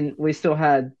 I mean, we still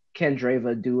had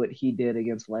Candreva do what he did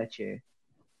against Lecce.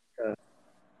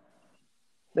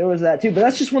 There was that, too. But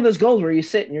that's just one of those goals where you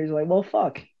sit and you're like, well,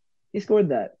 fuck. He scored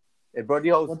that. It brought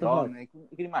the house down.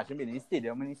 You can imagine being in the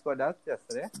stadium when he scored that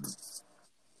yesterday.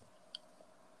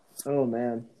 Oh,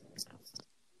 man.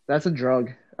 That's a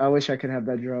drug. I wish I could have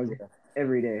that drug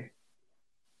every day.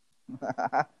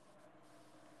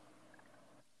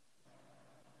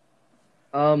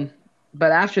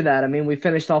 But after that, I mean, we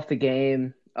finished off the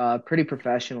game pretty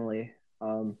professionally.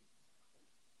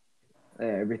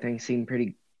 Everything seemed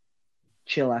pretty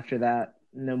chill after that.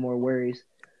 No more worries.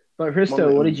 But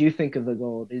Hristo, what did you think of the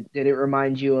goal? Did it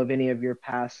remind you of any of your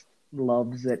past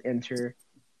loves at Inter?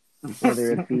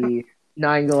 Whether it be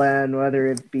Nainggolan, whether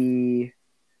it be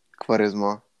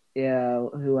Quaresma. Yeah,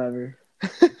 whoever.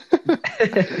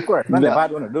 Quaresma never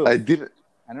had one of those. I didn't.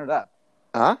 I know that.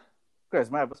 Huh?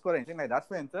 Quaresma ever scored anything like that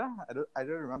for Inter? I don't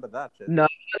remember that shit. No, not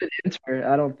at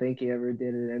Inter. I don't think he ever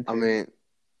did it Inter. I mean,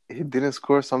 he didn't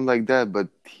score something like that, but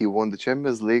he won the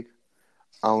Champions League,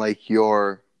 unlike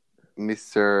your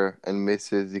Mr. and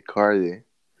Mrs. Icardi.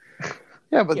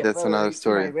 Yeah, but that's another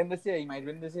story. He might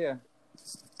win this year.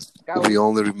 We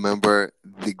only remember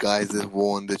the guys that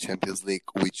won the Champions League,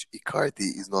 which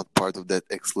Icardi is not part of that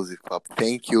exclusive club.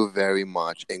 Thank you very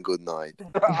much and good night.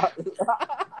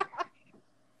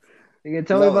 You can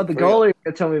tell me about the goal, or you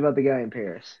can tell me about the guy in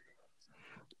Paris?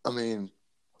 I mean,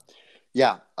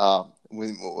 yeah.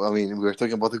 We were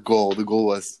talking about the goal. The goal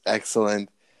was excellent.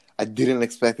 I didn't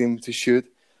expect him to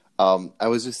shoot. I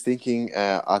was just thinking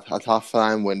at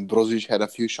halftime when Brozovic had a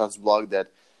few shots blocked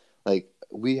that, like,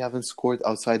 we haven't scored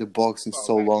outside the box in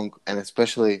so long, and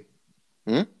especially.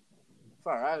 I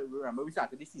remember we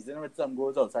started this season with some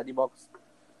goals outside the box.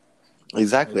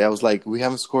 Exactly. I was like, we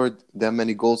haven't scored that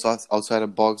many goals outside the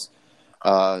box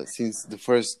since the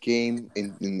first game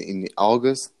in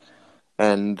August.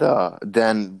 And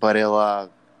then Barella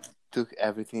took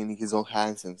everything in his own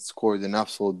hands and scored an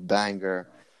absolute banger,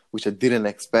 which I didn't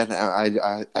expect.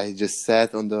 I just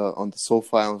sat on the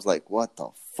sofa and was like, what the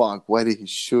fuck? Why did he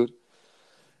shoot?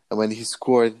 And when he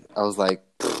scored, I was like,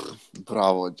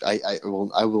 bravo. I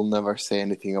will never say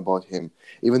anything about him,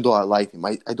 even though I like him.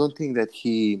 I don't think that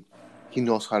he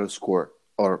knows how to score,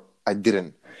 or I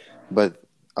didn't. But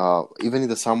even in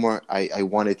the summer, I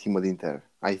wanted him at Inter.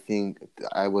 I think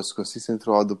I was consistent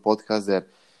throughout the podcast that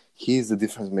he's the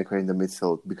difference maker in the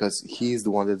midfield, because he's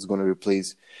the one that's going to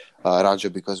replace Raja,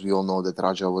 because we all know that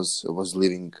Raja was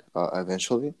leaving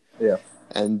eventually. Yeah.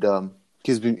 And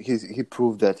he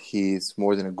proved that he's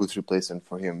more than a good replacement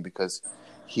for him, because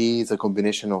he is a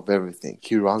combination of everything.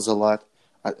 He runs a lot.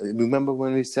 I remember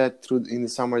when we said in the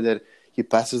summer that he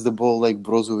passes the ball like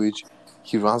Brozovic.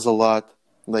 He runs a lot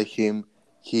like him.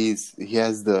 He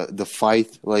has the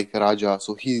fight like Raja.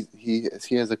 So he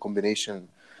has a combination.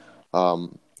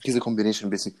 He's a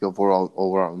combination basically of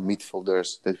overall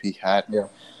midfielders that we had. Yeah.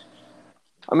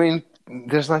 I mean,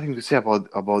 there's nothing to say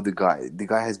about the guy. The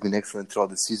guy has been excellent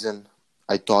throughout the season.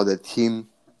 I thought that him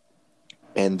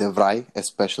and De Vrij,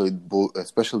 especially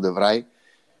De Vrij,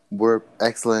 were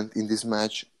excellent in this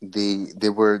match. They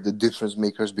were the difference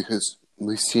makers, because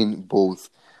we've seen both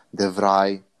De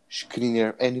Vrij,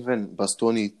 Skriniar, and even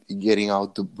Bastoni getting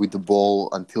out with the ball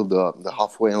until the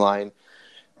halfway line,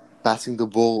 passing the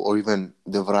ball, or even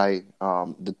De Vrij,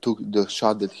 the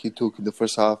shot that he took in the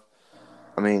first half.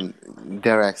 I mean,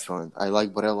 they're excellent. I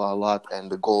like Barella a lot, and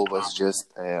the goal was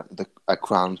just a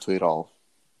crown to it all.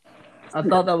 I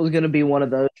thought that was going to be one of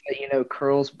those that,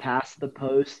 curls past the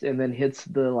post and then hits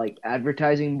the,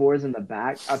 advertising boards in the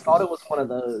back. I thought it was one of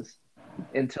those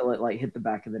until it, hit the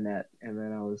back of the net. And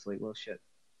then I was like, well, shit.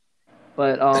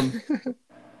 But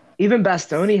even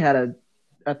Bastoni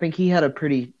I think he had a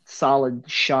pretty solid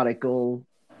shot at goal,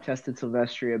 tested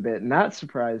Silvestri a bit, and that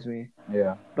surprised me.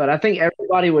 Yeah. But I think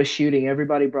everybody was shooting.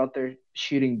 Everybody brought their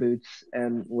shooting boots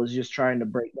and was just trying to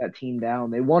break that team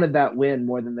down. They wanted that win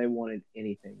more than they wanted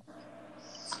anything.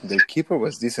 The keeper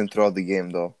was decent throughout the game,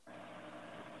 though.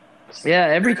 Yeah,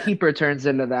 every keeper turns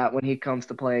into that when he comes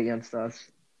to play against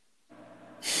us.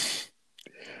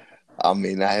 I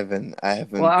mean, I haven't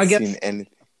seen anything.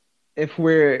 If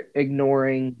we're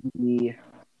ignoring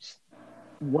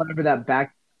whatever that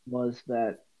back was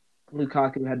that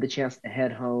Lukaku had the chance to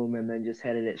head home and then just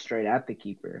headed it straight at the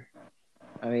keeper.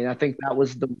 I mean, I think that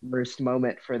was the worst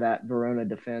moment for that Verona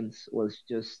defense, was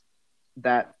just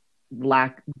that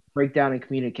breakdown in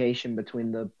communication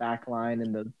between the back line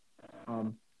and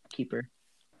the keeper.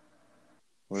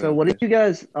 Well, so what did you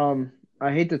guys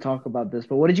I hate to talk about this,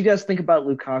 but what did you guys think about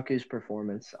Lukaku's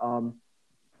performance?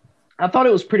 I thought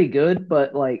it was pretty good,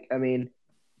 but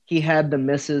he had the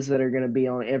misses that are going to be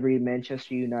on every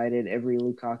Manchester United, every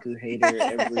Lukaku hater,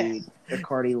 every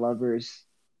Icardi lover's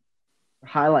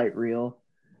highlight reel.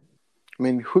 I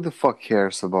mean, who the fuck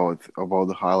cares about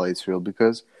the highlights reel?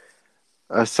 Because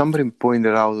somebody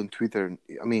pointed out on Twitter,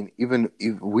 I mean, even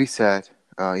if we said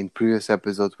in previous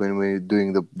episodes when we were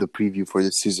doing the preview for the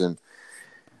season,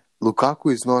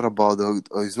 Lukaku is not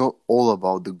all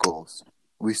about the goals.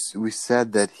 We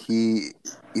said that he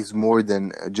is more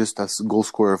than just a goal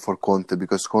scorer for Conte,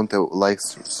 because Conte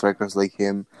likes strikers like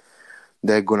him.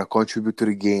 They're going to contribute to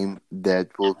the game, that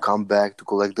will come back to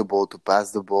collect the ball, to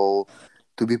pass the ball,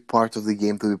 to be part of the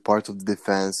game, to be part of the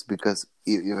defense. Because,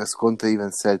 as Conte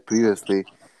even said previously,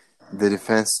 the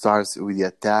defense starts with the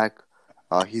attack.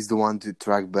 He's the one to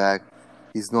track back.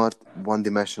 He's not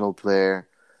one-dimensional player.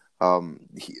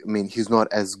 he's not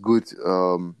as good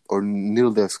or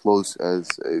nearly as close as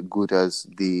good as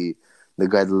the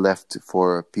guy that left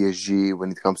for PSG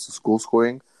when it comes to goal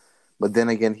scoring. But then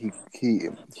again,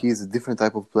 he's a different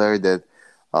type of player that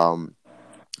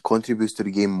contributes to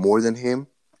the game more than him,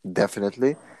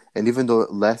 definitely. And even though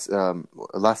last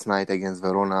night against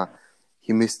Verona,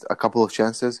 he missed a couple of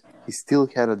chances, he still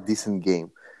had a decent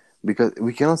game. Because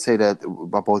we cannot say that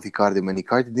about Icardi. When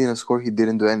Icardi didn't score, he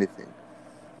didn't do anything.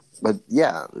 But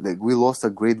yeah, we lost a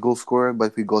great goal scorer,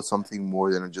 but we got something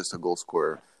more than just a goal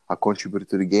scorer, a contributor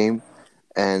to the game.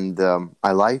 And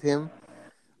I liked him.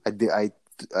 I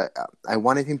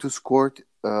wanted him to score,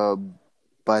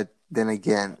 but then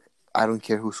again, I don't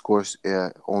care who scores.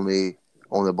 Only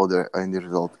about the end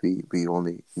result. We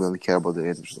only care about the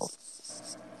end result.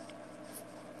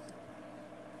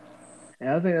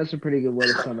 Yeah, I think that's a pretty good way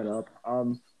to sum it up.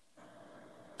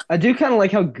 I do kind of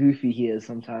like how goofy he is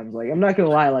sometimes. Like, I'm not gonna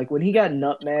lie, like when he got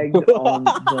nutmegged on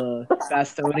the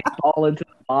Bastoni ball into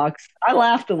the box, I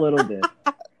laughed a little bit.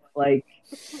 Like,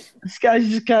 this guy's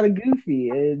just kind of goofy,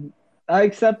 and I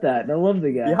accept that, and I love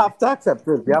the guy. You have to accept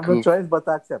it. You have no choice but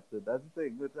to accept it. That's the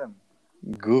thing with him.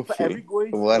 Goofy. For every goal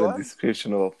he What scores, a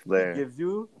description of a player. He gives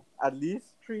you at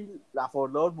least 3 laugh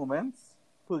out loud moments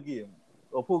per game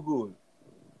or per goal.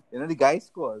 You know, the guy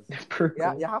scores.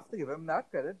 Yeah, you have to give him that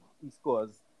credit. He scores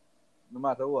no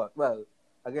matter what. Well,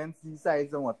 against these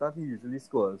sides and whatnot, he usually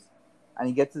scores and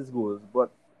he gets his goals.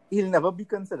 But he'll never be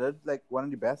considered like one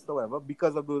of the best or whatever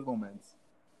because of those moments.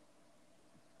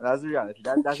 That's the reality.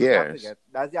 That's what you have to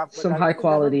get. Some high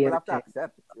quality. You have to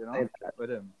accept, with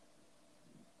him.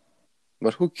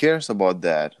 But who cares about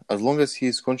that? As long as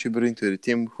he's contributing to the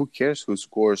team, who cares who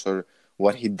scores or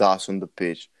what he does on the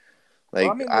pitch? Like,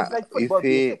 well, I mean, it's like football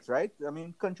basics, right? I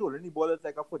mean, controlling the ball is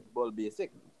like a football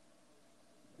basic.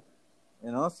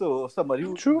 So somebody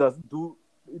who doesn't do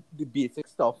the basic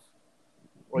stuff.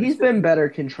 He's been better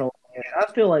controlling it. I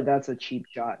feel like that's a cheap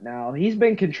shot now. He's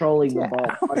been controlling the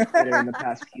ball much better in the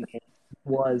past few games.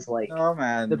 Was like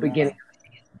the beginning.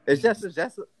 It's just.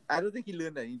 I don't think he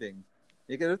learned anything.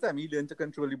 Like, every time he learned to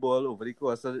control the ball over the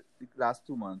course of the last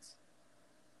 2 months,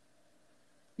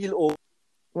 even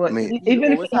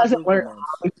if he hasn't learned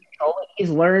how to control it, he's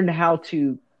learned how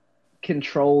to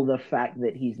control the fact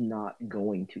that he's not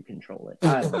going to control it.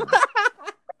 I don't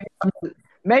know.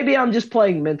 Maybe I'm just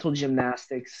playing mental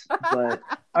gymnastics, but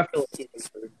I feel like he's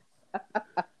improved.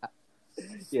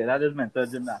 Yeah, that is mental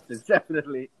gymnastics,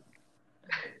 definitely.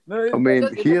 No,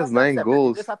 he has 9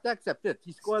 goals. You just have to accept it.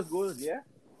 He scores goals, yeah?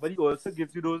 But he also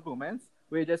gives you those moments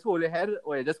where you just hold your head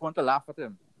or you just want to laugh at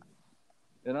him.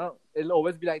 It'll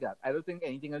always be like that. I don't think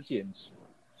anything will change.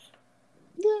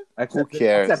 Yeah. Who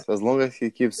cares? As long as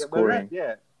he keeps scoring. Right,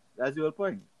 yeah, that's the whole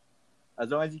point. As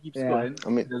long as he keeps scoring,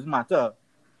 it doesn't matter.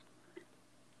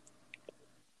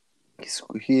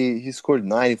 He scored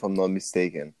 9, if I'm not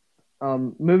mistaken.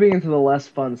 Moving into the less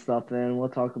fun stuff, then we'll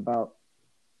talk about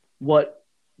what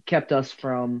kept us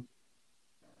from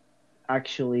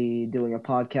actually doing a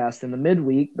podcast in the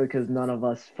midweek because none of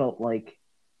us felt like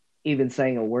even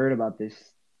saying a word about this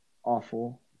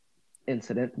awful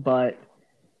incident. But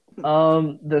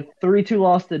the 3-2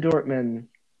 loss to Dortmund,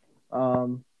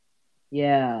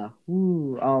 that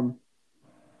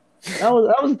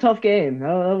was a tough game.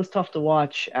 That was tough to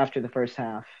watch after the first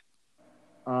half.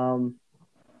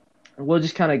 We'll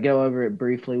just kind of go over it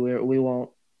briefly. We won't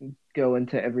go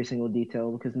into every single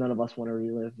detail because none of us want to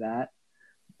relive that.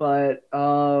 But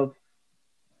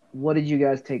what did you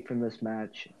guys take from this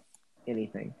match?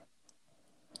 Anything?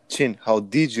 Chin, how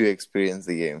did you experience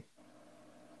the game?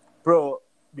 Bro,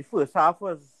 the first half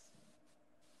was,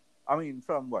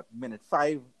 from minute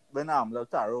 5, when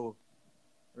Lautaro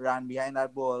ran behind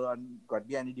that ball and got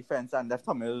behind the defense and left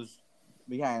Hummels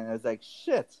behind. I was like,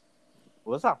 shit,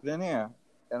 what's happening here?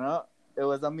 It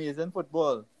was amazing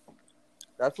football.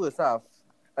 That first half,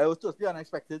 it was totally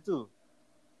unexpected too.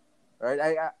 Right?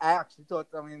 I actually thought,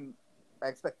 I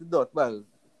expected Dortmund.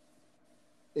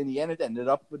 In the end, it ended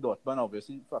up with Dortmund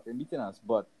obviously fucking beating us.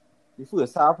 But the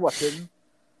first half, watching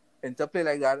Inter play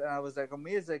like that, and I was like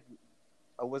amazed. Like,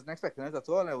 I wasn't expecting it at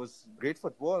all. It was great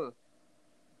football.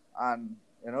 And,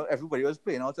 everybody was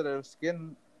playing out of their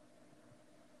skin.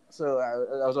 So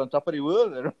I was on top of the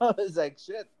world. I was like,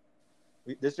 shit,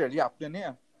 this really happening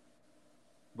here.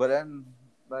 But then,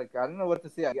 I don't know what to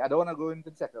say. I don't want to go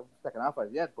into the second half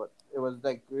as yet, but it was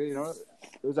like, it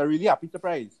was a really happy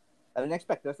surprise. I didn't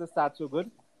expect us to start so good,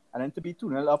 and then to be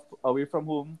 2-0 up away from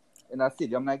home in that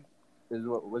stadium, like,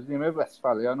 was the name of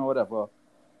Westphalia or whatever.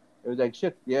 It was like,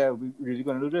 shit, yeah, we're really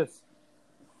going to do this.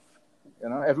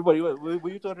 Everybody,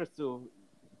 we thought it, so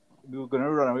we were going to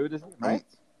run away with this, right?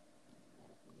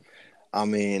 I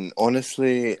mean,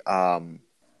 honestly,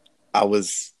 I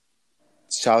was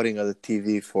shouting at the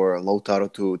TV for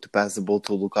Lautaro to pass the ball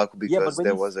to Lukaku Yeah, but because when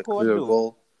there he was a scored clear though,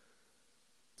 goal.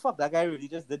 fuck, that guy really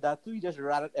just did that too. He just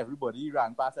ran at everybody, he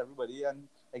ran past everybody, and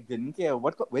like didn't care.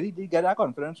 Where did he get that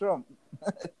confidence from?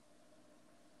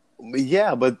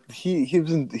 Yeah, but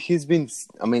he's been.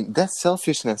 I mean, that's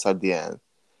selfishness at the end.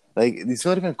 Like it's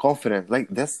not even confident. Like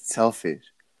that's selfish.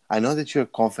 I know that you're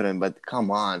confident, but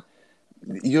come on,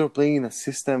 you're playing in a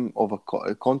system of a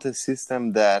contest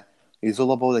system that is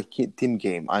all about a team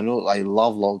game. I know I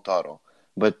love Lautaro,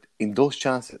 but in those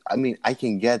chances, I mean, I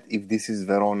can get if this is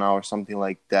Verona or something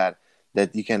like that,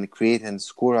 that you can create and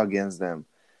score against them.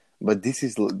 But this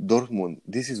is Dortmund.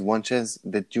 This is one chance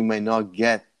that you may not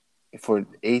get for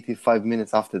 85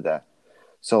 minutes after that.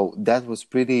 So that was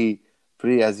pretty,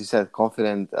 as you said,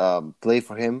 confident play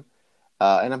for him,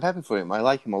 and I'm happy for him. I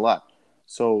like him a lot.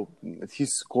 So he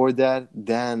scored that.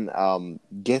 Then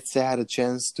Getze had a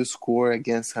chance to score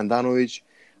against Handanovic,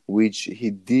 which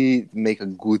he did make a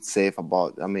good save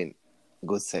about. I mean,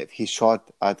 good save. He shot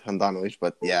at Handanovic,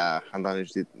 but yeah,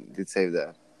 Handanovic did save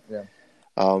that. Yeah.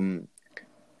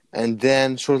 And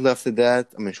then shortly after that,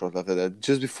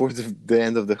 just before the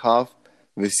end of the half,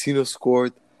 Vecino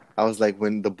scored. I was like,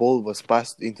 when the ball was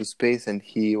passed into space and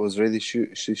he was ready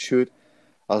to shoot,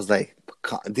 I was like,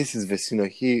 this is Vecino.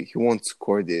 He won't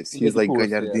score this. He's like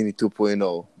Gagliardini 2.0.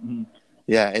 Mm-hmm.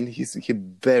 Yeah, and he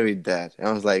buried that. And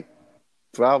I was like,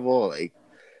 bravo. Like,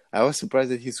 I was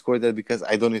surprised that he scored that because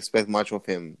I don't expect much of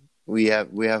him. We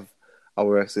have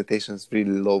our expectations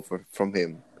really low from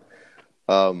him.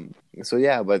 So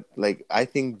yeah, but like I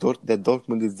think that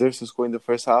Dortmund deserves to score in the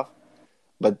first half,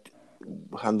 but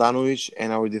Handanovic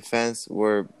and our defense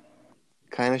were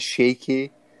kind of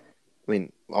shaky. I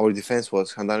mean, our defense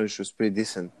Handanovic was pretty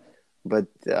decent, but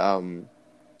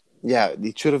yeah,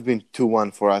 it should have been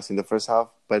 2-1 for us in the first half.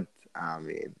 But I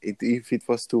mean, if it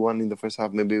was 2-1 in the first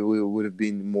half, maybe we would have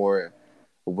been more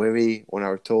wary on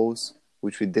our toes,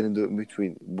 which we didn't do, which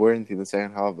we weren't in the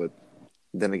second half. But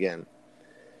then again,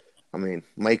 I mean,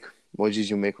 Mike, what did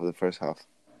you make of the first half?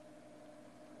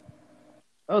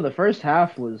 Oh, the first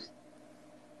half was,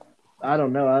 I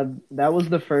don't know. That was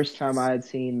the first time I had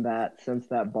seen that since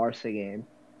that Barca game.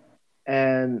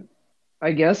 And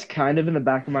I guess kind of in the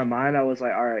back of my mind, I was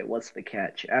like, all right, what's the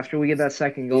catch? After we get that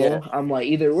second goal, Yeah. I'm like,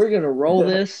 either we're going to roll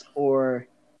this or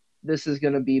this is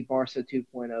going to be Barca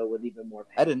 2.0 with even more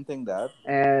pain. I didn't think that.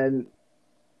 And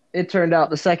it turned out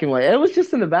the second way. It was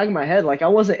just in the back of my head. Like, I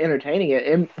wasn't entertaining it.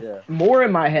 And more in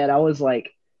my head, I was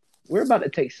like, we're about to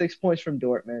take 6 points from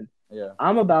Dortmund. Yeah.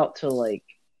 I'm about to, like,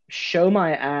 show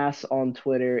my ass on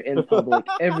Twitter, in public,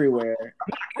 everywhere. I'm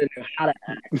not going to know how to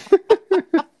act.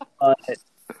 But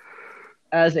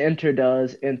as Inter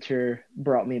does, Inter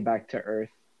brought me back to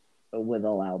earth with a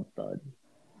loud thud.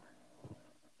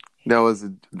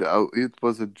 It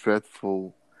was a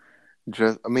dreadful.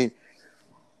 I mean,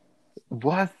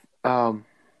 what? I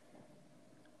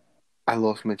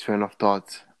lost my train of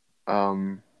thought.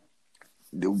 The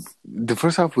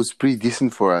first half was pretty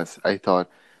decent for us, I thought,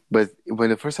 but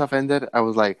when the first half ended, I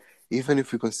was like, even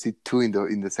if we concede 2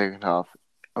 in the second half,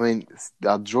 I mean,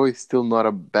 a draw is still not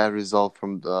a bad result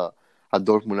from a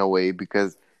Dortmund away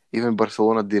because even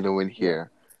Barcelona didn't win here.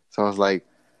 So I was like,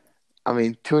 I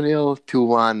mean, 2-0,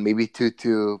 2-1, maybe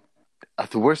 2-2,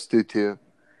 at the worst 2-2.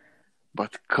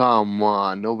 But come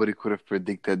on, nobody could have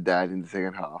predicted that in the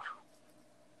second half.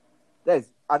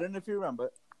 Guys, I don't know if you remember.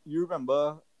 You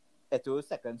remember Eto's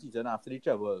second season after the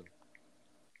treble?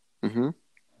 Mm-hmm. Do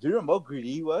you remember how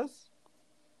greedy he was?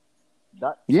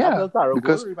 That Lautaro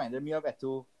goal reminded me of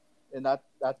Eto in that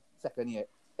second year.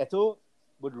 Eto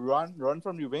would run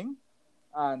from the wing,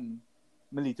 and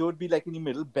Milito would be like in the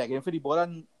middle begging for the ball,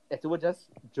 and Eto would just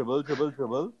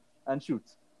dribble, and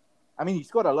shoot. I mean, he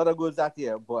scored a lot of goals that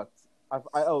year, but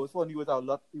I always found he was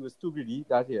too greedy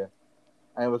that year.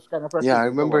 And it was kind of frustrating. Yeah, I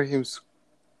remember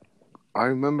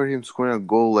him scoring a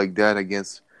goal like that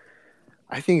against,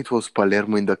 I think it was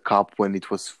Palermo in the cup when it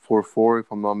was 4-4, if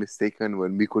I'm not mistaken,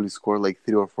 when Mikoli scored like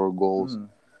 3 or 4 goals. Mm.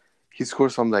 He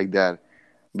scored something like that.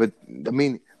 But, I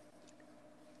mean,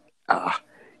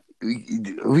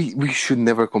 we should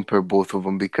never compare both of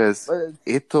them because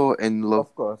Eto'o and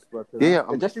of course, but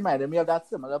it just reminded me of that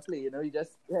similar play. You know, he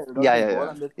just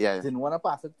didn't want to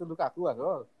pass it to Lukaku at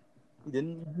all. He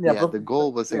didn't. Yeah, the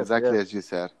goal was exactly as you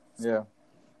said. Yeah.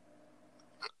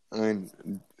 I mean,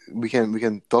 we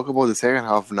can talk about the second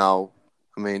half now.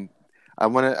 I mean, I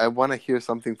wanna hear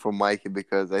something from Mike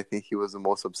because I think he was the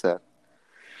most upset.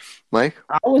 Mike,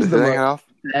 I was the second half.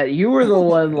 You were the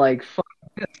one like fuck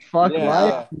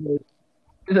life.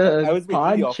 I was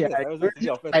making the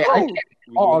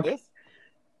office.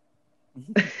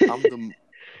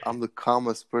 I'm the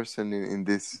calmest person in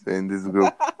this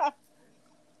group.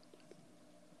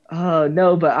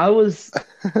 No, but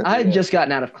I had just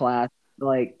gotten out of class,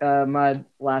 like my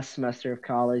last semester of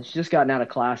college. Just gotten out of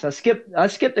class. I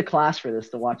skipped a class for this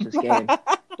to watch this game,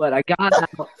 but I got out.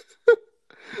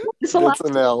 It's the That's last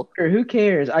an L. semester. Who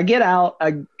cares? I get out.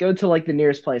 I go to like the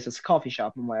nearest place. It's a coffee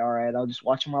shop. I'm like, all right, I'll just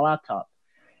watch on my laptop.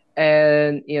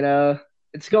 And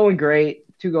it's going great.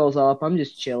 2 goals up. I'm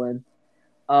just chilling.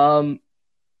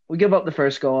 We give up the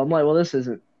first goal. I'm like, well, this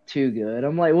isn't too good.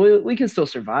 I'm like, we can still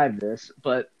survive this,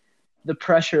 but the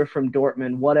pressure from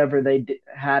Dortmund, whatever they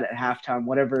had at halftime,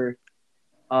 whatever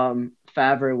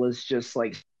Favre was just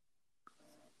like a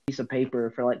piece of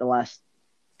paper for like the last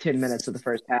 10 minutes of the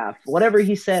first half. Whatever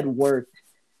he said worked,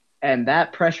 and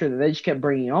that pressure that they just kept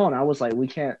bringing on, I was like,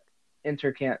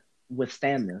 Inter can't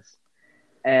withstand this.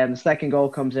 And the second goal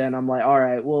comes in, I'm like, all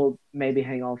right, we'll maybe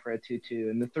hang on for a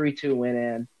 2-2, and the 3-2 went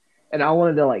in. And I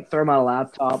wanted to like throw my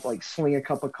laptop, like sling a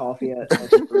cup of coffee at like,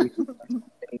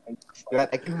 God,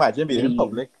 I can imagine being in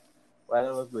public while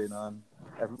that was going on.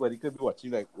 Everybody could be watching,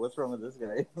 like, what's wrong with this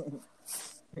guy?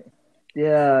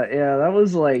 Yeah,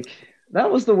 that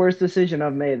was the worst decision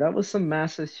I've made. That was some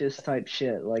masochist type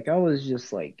shit. Like I was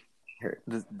just like hurt.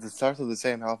 The start of the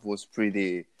second half was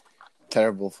pretty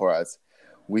terrible for us.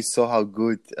 We saw how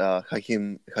good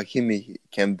Hakimi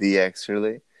can be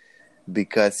actually,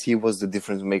 because he was the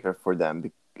difference maker for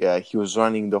them. He was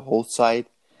running the whole side.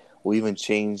 We even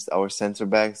changed our center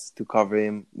backs to cover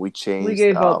him. We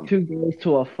gave up 2 goals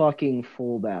to a fucking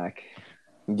fullback.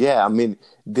 Yeah, I mean,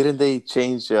 didn't they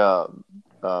change? I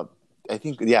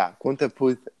think Conte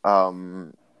put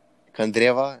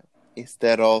Candreva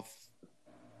instead of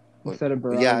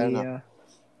Berardi. Yeah, I don't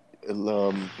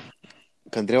know.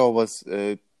 Candreva was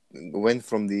went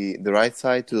from the right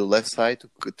side to the left side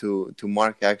to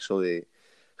mark actually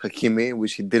Hakimi,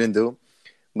 which he didn't do.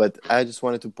 But I just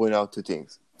wanted to point out 2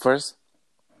 things. First,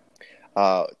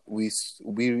 Dortmund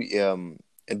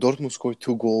scored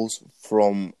 2 goals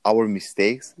from our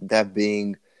mistakes. That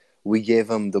being, we gave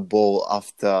them the ball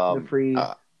after the free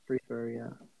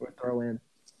throw, or throw in.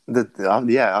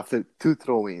 After 2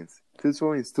 throw-ins,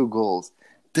 2 goals.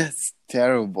 That's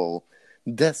terrible.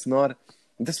 That's not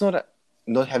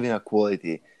having a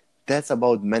quality. That's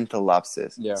about mental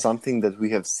lapses. Yeah. Something that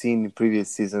we have seen in previous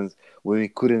seasons when we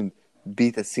couldn't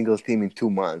beat a single team in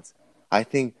 2 months. I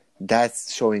think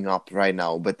that's showing up right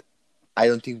now, but I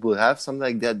don't think we'll have something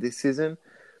like that this season.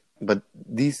 But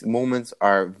these moments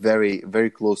are very, very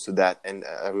close to that, and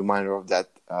a reminder of that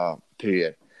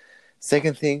period.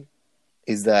 Second thing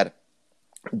is that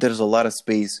there's a lot of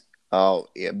space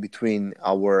between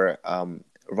our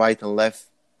right and left.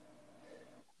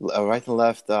 Between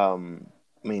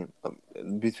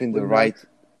the right,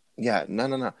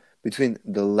 between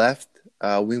the left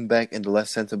wing back and the left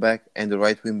center back, and the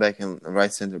right wing back and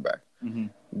right center back. Mm-hmm.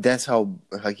 That's how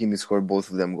Hakimi scored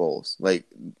both of them goals. Like,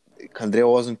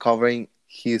 Candreva wasn't covering.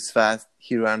 He is fast.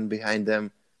 He ran behind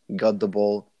them, got the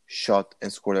ball, shot,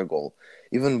 and scored a goal.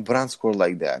 Even Brandt scored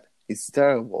like that. It's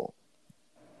terrible.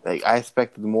 Like, I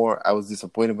expected more. I was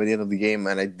disappointed by the end of the game,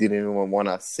 and I didn't even want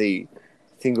to say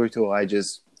a thing or two. I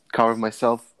just covered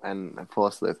myself and I fell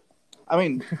asleep. I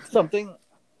mean, something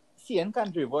seeing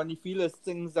Candreva, you feel there's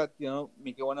things that,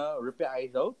 make you want to rip your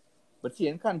eyes out. But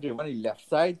seeing Candreva on the left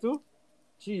side too,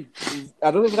 I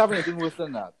don't think we have anything worse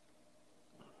than that.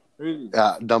 Really?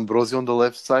 D'Ambrosio on the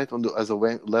left side as a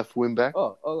left wing back.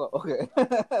 Oh, okay.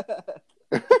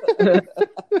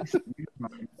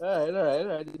 All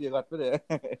right. You got me there.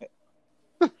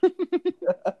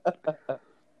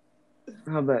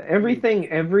 But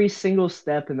every single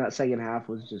step in that second half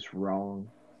was just wrong.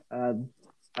 I don't know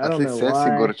why. At least Sensi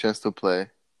got a chance to play.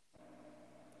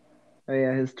 Oh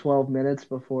yeah, his 12 minutes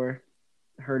before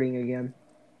hurting again.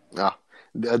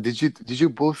 Did you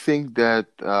both think that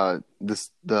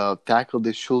the tackle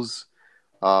that Schulz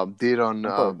did on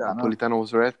Politano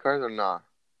was a red card or not?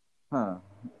 Huh.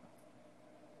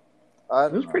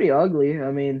 It was pretty ugly.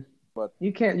 I mean,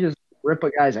 you can't just rip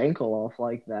a guy's ankle off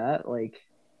like that. Like,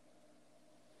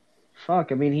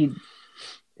 fuck. I mean,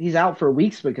 he's out for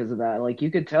weeks because of that. Like, you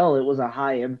could tell it was a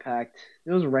high impact.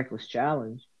 It was a reckless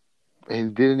challenge. And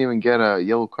he didn't even get a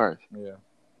yellow card. Yeah.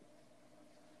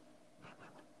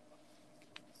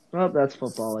 Well, that's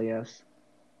football, I guess.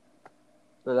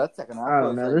 So that second half, I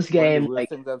don't know. This game, one of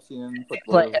the worst things I've seen in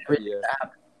football.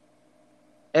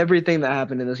 Everything that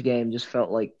happened in this game just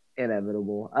felt like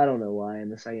inevitable. I don't know why in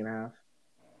the second half.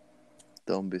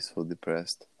 Don't be so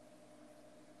depressed.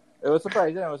 It was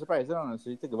surprising.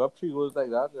 Honestly, to give up 3 goals like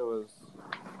that, I don't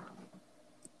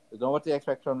know what to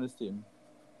expect from this team.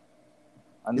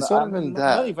 And It's not even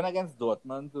that. Not even against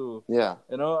Dortmund, too. Yeah.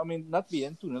 You know, I mean, not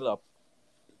being 2-0 up.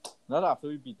 Not after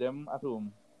we beat them at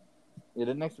home. You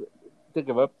didn't expect to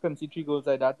give up, concede 3 goals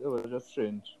like that. It was just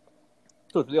strange.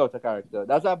 Totally out of character.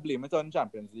 That's why I blame it on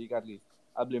Champions League, at least.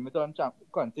 I blame it on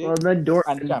Conte Well, then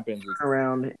and Champions League.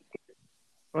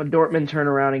 Dortmund turn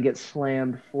around and get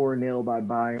slammed 4-0 by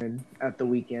Bayern at the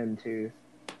weekend too.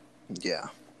 Yeah.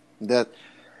 That,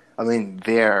 I mean,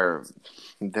 they're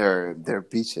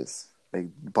beaches. Like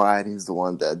Bayern is the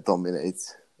one that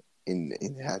dominates in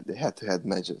the head-to-head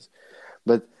matches.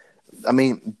 But I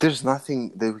mean, there's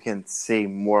nothing that we can say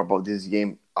more about this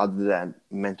game other than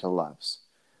mental lapse,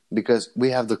 because we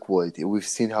have the quality. We've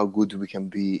seen how good we can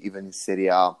be, even in Serie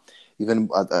A, even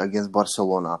against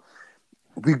Barcelona.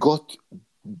 We got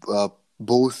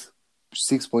both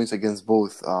 6 points against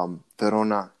both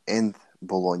Verona and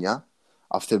Bologna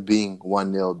after being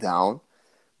 1-0 down,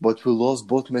 but we lost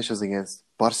both matches against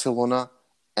Barcelona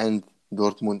and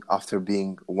Dortmund after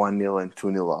being 1-0 and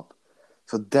 2-0 up.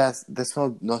 So that's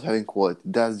not having quality.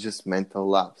 That's just mental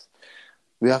lapse.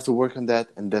 We have to work on that,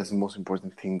 and that's the most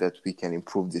important thing that we can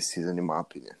improve this season, in my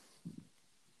opinion.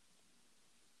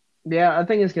 Yeah, I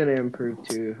think it's going to improve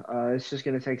too. It's just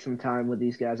going to take some time with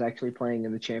these guys actually playing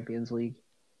in the Champions League.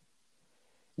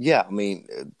 Yeah, I mean,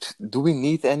 do we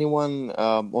need anyone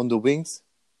on the wings?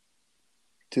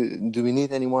 Do we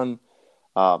need anyone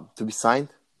to be signed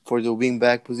for the wing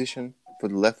back position, for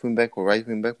the left wing back or right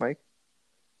wing back, Mike?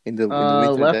 In the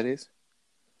winter, that is?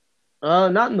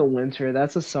 Not in the winter.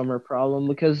 That's a summer problem,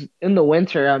 because in the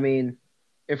winter, I mean,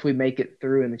 if we make it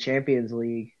through in the Champions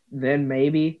League, then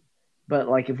maybe. But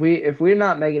like if we're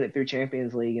not making it through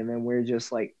Champions League and then we're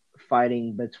just like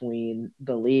fighting between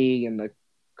the league and the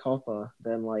Copa,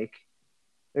 then like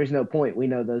there's no point. We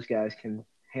know those guys can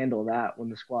handle that when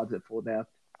the squad's at full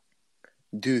depth.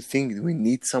 Do you think we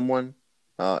need someone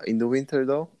in the winter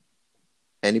though?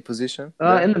 Any position?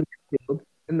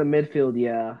 In the midfield,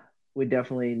 yeah, we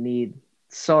definitely need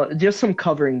just some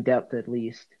covering depth at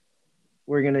least.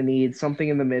 We're gonna need something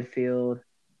in the midfield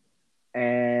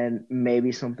and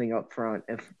maybe something up front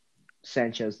if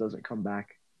Sanchez doesn't come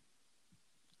back.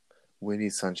 We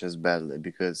need Sanchez badly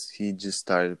because he just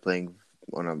started playing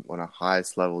on a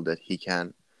highest level that he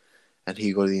can, and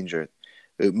he got injured.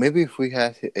 Maybe if we'd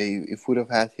have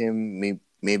had him,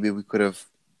 maybe we could have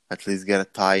at least get a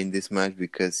tie in this match,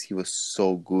 because he was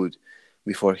so good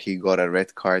before he got a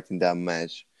red card in that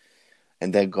match,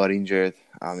 and then got injured.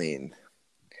 I mean,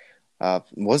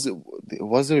 was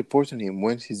the report on him?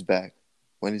 When he's back?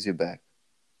 When is he back?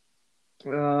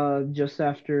 Just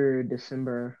after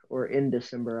December, or in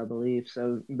December, I believe.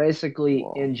 So basically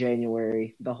in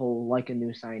January, the whole like a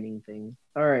new signing thing.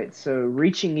 All right, so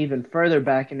reaching even further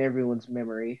back in everyone's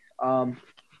memory,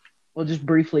 we'll just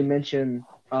briefly mention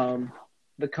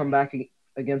the comeback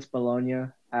against Bologna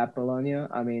at Bologna.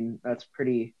 I mean, that's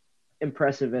pretty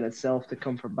impressive in itself to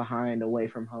come from behind away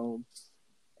from home,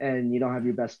 and you don't have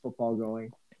your best football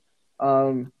going.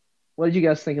 What did you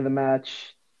guys think of the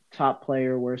match? Top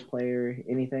player, worst player,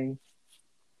 anything?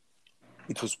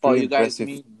 It was pretty impressive.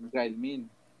 You guys mean?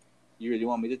 You really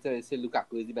want me to say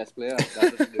Lukaku is the best player?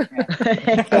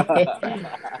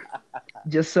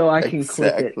 Just so I can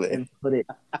clip it and put it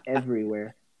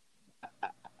everywhere.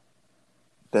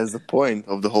 That's the point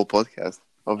of the whole podcast,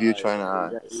 of you trying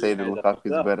to say that Lukaku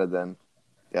is better than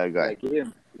the other guy.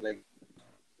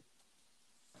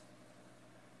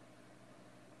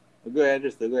 Go ahead,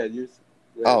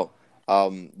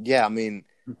 yeah, I mean,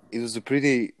 it was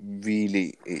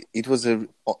it was an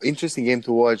interesting game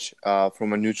to watch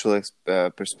from a neutral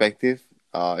perspective,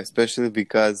 especially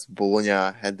because Bologna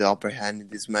had the upper hand in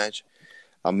this match,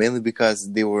 mainly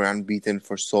because they were unbeaten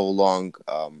for so long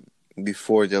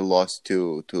before they lost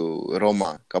to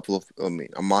Roma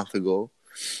a month ago.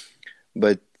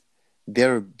 But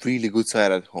they're a really good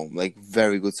side at home, like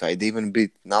very good side. They even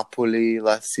beat Napoli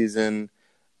last season.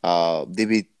 They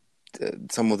beat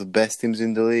some of the best teams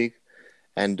in the league,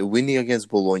 and winning against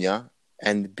Bologna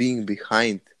and being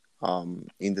behind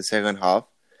in the second half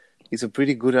is a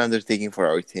pretty good undertaking for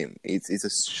our team. It's a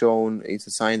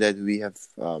sign that we have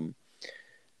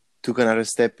took another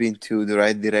step into the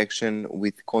right direction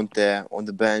with Conte on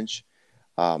the bench.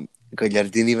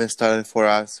 Gagliardini even started for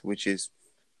us, which is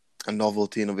a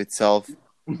novelty in of itself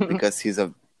because he's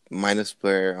a minus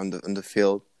player on the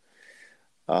field.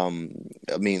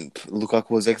 I mean,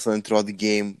 Lukaku was excellent throughout the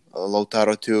game.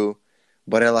 Lautaro too.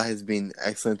 Barella has been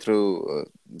excellent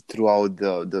throughout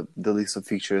the list of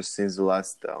fixtures since the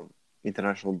last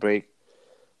international break.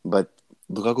 But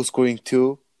Lukaku scoring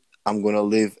 2, I'm gonna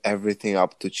leave everything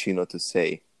up to Chino to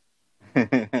say.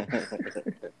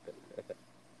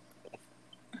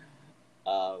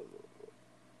 Uh,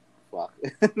 fuck.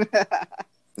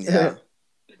 Yeah.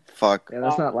 Fuck. Yeah,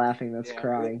 that's not laughing. That's Yeah,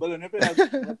 crying. Bologna played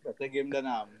a better game than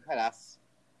Hellas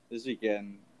this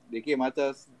weekend. They came at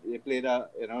us. They played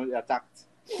they attacked.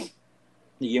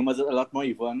 The game was a lot more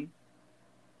even.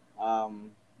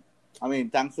 I mean,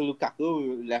 thanks to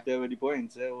Lukaku, we left there with the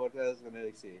points. What else can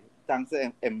I say? Thanks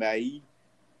to Mbaye,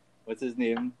 what's his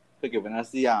name, for giving us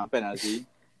the penalty.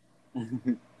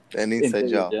 An inside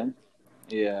job. Intelligent.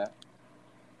 Yeah.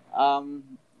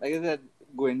 Like I said,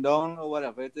 going down or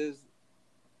whatever it is,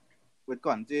 with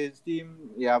Conte's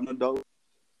team, you have no doubt.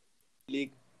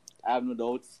 League, I have no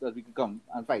doubts that we could come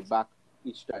and fight back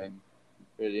each time,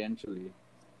 really and truly.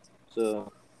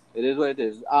 So it is what it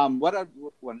is. What I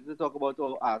wanted to talk about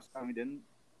or ask, I didn't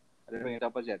bring it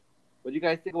up as yet. What do you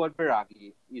guys think about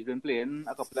Biragi? He's been playing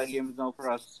a couple of games now for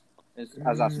us as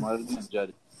Asma has been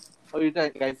injured. What do you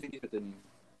guys think he's fitting in?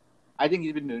 I think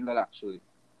he's been doing well actually.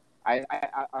 I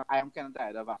am kind of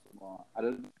tired of Asma. I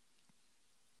don't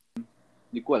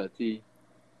the quality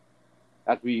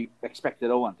that we expected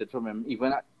or wanted from him,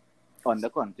 even under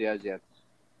Conte as yet.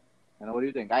 What do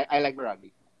you think? I like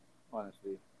Biragi,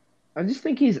 honestly. I just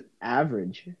think he's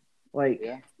average. Like,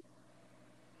 Yeah.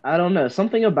 I don't know.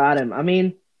 Something about him. I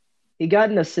mean, he got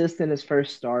an assist in his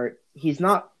first start. He's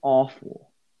not awful.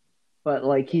 But,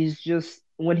 like, he's just,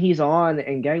 when he's on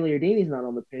and Gagliardini's not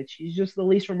on the pitch, he's just the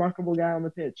least remarkable guy on the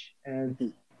pitch. And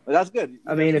But that's good.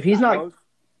 I mean, if he's not... out,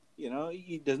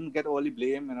 he doesn't get all the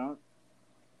blame,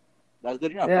 That's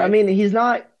good enough, Yeah, right? I mean, he's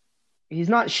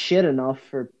not shit enough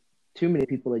for too many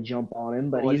people to jump on him,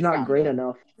 but Well, he's he's not not. great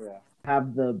enough Yeah. to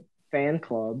have the fan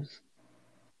clubs.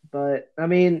 But, I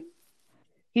mean,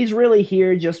 he's really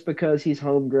here just because he's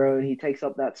homegrown. He takes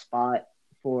up that spot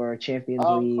for Champions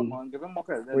League. Come on, give him more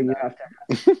credit. Where you have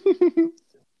to.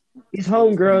 He's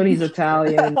homegrown. He's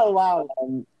Italian. Oh, wow.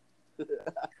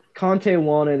 Conte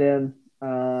wanted him.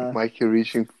 Mikey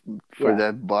reaching for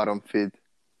that bottom feed.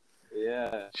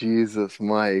 Yeah. Jesus,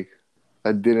 Mike.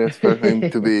 I didn't expect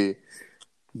him to be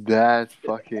that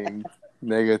fucking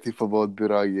negative about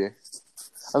Biragi.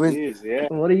 I mean, Jeez, yeah.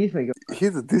 What do you think?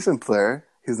 he's a decent player.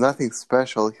 He's nothing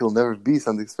special. He'll never be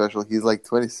something special. He's like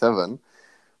 27.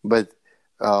 But,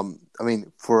 I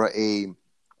mean, for an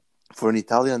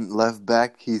Italian left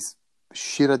back, he's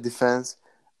shit at defense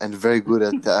and very good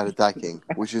at attacking,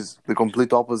 which is the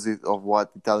complete opposite of what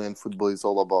Italian football is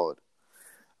all about.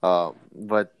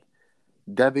 But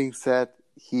that being said,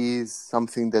 he's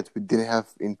something that we didn't have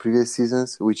in previous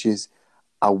seasons, which is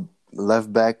a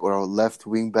left back or a left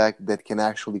wing back that can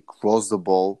actually cross the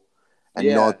ball and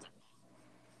not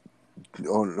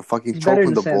fucking He's choke better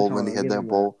on the than ball Santoro, when he had give that him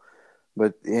ball.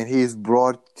 And he is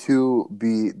brought to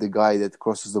be the guy that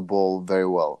crosses the ball very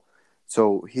well.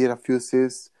 So he had a few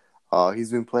assists.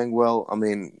 He's been playing well. I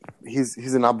mean, he's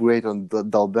an upgrade on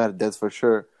Dalbert, that's for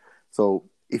sure. So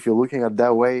if you're looking at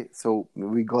that way, so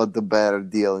we got the better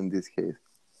deal in this case.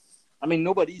 I mean,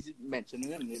 nobody's mentioning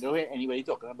him. You don't hear anybody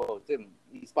talking about him.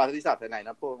 He's part of the starting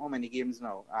lineup for how many games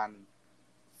now? And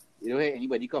you don't hear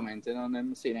anybody commenting on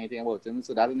him, saying anything about him.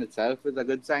 So that in itself is a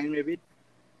good sign, maybe.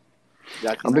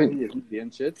 That he isn't being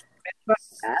shit.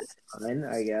 That's fine,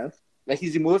 I guess. Like,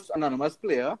 he's the most anonymous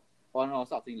player on our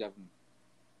starting 11.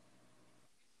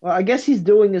 Well, I guess he's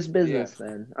doing his business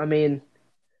then. I mean,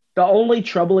 the only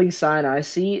troubling sign I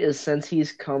see is since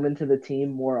he's come into the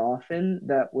team more often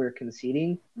that we're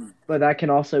conceding, but that can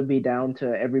also be down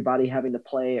to everybody having to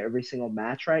play every single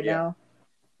match right now,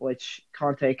 which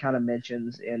Conte kind of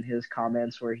mentions in his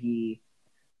comments where he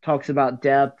talks about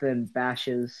depth and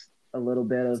bashes a little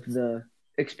bit of the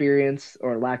experience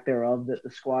or lack thereof that the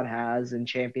squad has in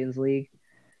Champions League.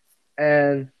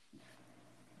 And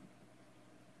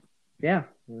yeah,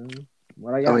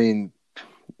 what I got. I mean,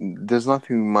 there's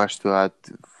nothing much to add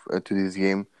to this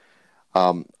game.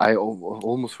 I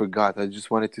almost forgot. I just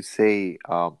wanted to say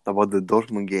about the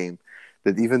Dortmund game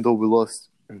that even though we lost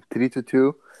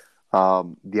 3-2,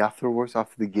 the afterwards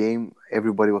after the game,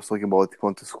 everybody was talking about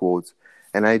Conte's quotes,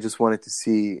 and I just wanted to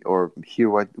see or hear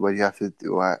what you have to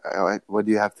do, what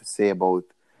do you have to say about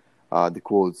the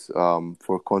quotes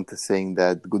for Conte saying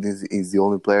that Godin is the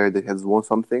only player that has won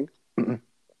something.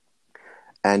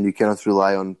 And you cannot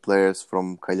rely on players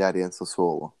from Cagliari and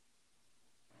Sassuolo.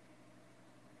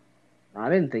 I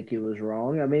didn't think he was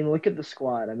wrong. I mean, look at the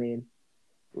squad. I mean,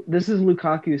 this is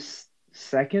Lukaku's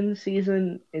second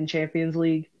season in Champions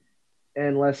League,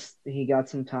 unless he got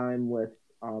some time with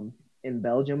in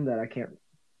Belgium that I can't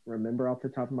remember off the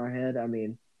top of my head. I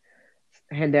mean,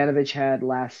 Handanovic had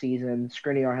last season,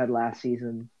 Skriniar had last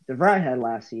season, De Vrij had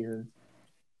last season,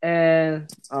 and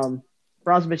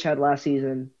Brozovic had last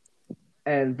season.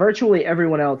 And virtually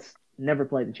everyone else never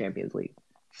played in Champions League.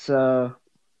 So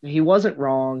he wasn't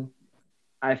wrong.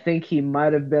 I think he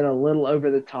might have been a little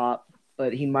over the top,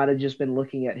 but he might have just been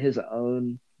looking at his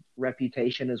own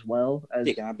reputation as well as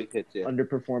Taking a big hit, yeah.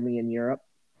 underperforming in Europe.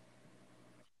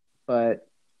 But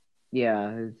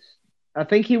yeah, I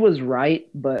think he was right,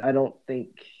 but I don't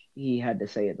think he had to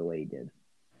say it the way he did.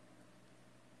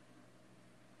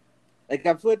 Like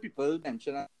I've heard people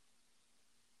mention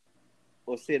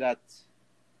or say that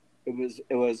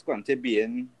it was Conte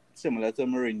being similar to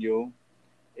Mourinho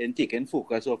in taking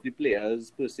focus off the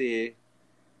players per se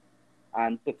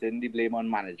and putting the blame on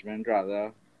management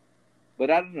rather.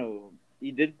 But I don't know.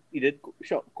 He did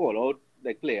call out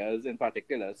like players in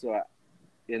particular, so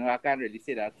I can't really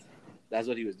say that that's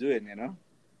what he was doing.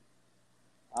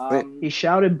 He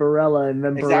shouted Barella, and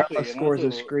then Exactly. Barella scores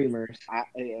a So screamer.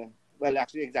 well,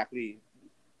 actually, exactly.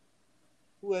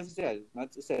 Who else said?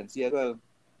 Not Sensi as well.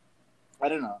 I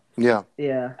don't know. Yeah.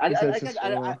 Yeah, I he said can't.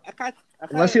 Sassuolo. I can't.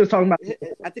 Unless he was talking about.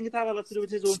 I think it had a lot to do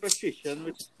with his own frustration,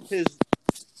 with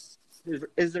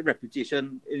his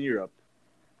reputation in Europe,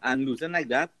 and losing like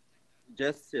that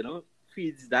just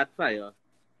feeds that fire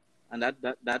and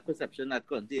that perception that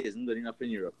Conte isn't good enough in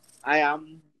Europe. I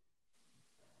am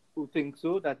who think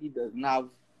so, that he doesn't have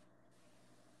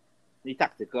the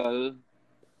tactical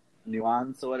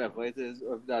nuance or whatever it is,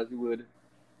 or if that's the word,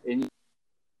 in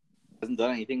hasn't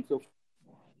done anything so far.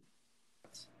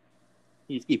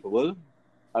 He's capable.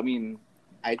 I mean,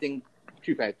 I think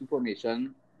 3-5-2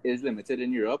 formation is limited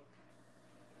in Europe.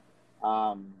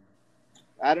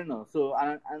 I don't know. So,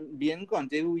 and being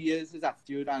Conte, who he is, his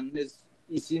attitude, and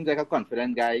he seems like a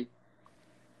confident guy.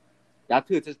 That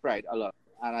hurts his pride a lot.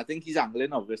 And I think he's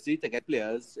angling, obviously, to get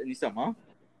players in the summer.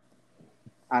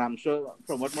 And I'm sure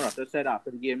from what Morata said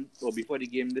after the game, or before the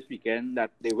game this weekend,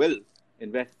 that they will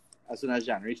invest as soon as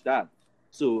January starts.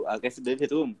 So I guess it did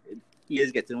hit home. He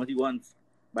is getting what he wants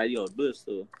by the outburst.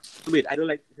 So wait, I don't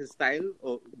like his style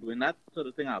of doing that sort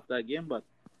of thing after a game, but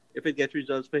if it gets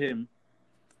results for him,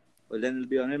 well, then it'll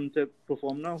be on him to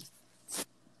perform now.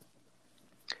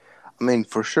 I mean,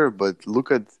 for sure, but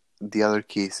look at the other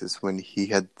cases when he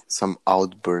had some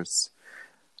outbursts.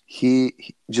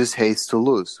 He just hates to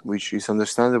lose, which is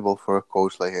understandable for a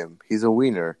coach like him. He's a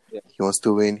winner. Yeah. He wants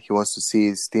to win. He wants to see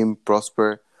his team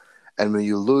prosper. And when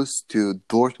you lose to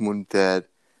Dortmund, that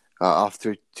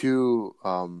after two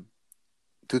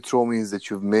throw-ins that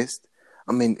you've missed,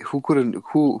 I mean, who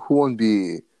won't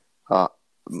be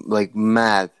like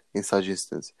mad in such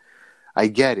instance? I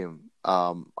get him.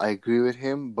 I agree with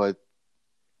him, but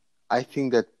I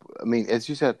think that, I mean, as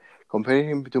you said, comparing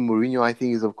him to Mourinho, I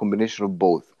think is a combination of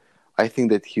both. I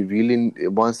think that he really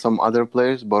wants some other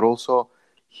players, but also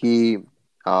he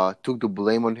took the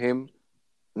blame on him.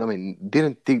 I mean,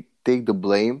 didn't take the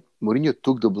blame. Mourinho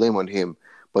took the blame on him,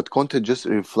 but Conte just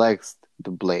reflects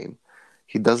the blame.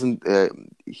 He doesn't.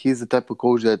 He's the type of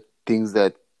coach that thinks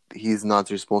that he's not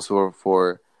responsible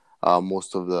for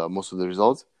most of the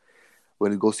results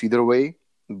when it goes either way.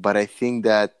 But I think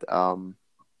that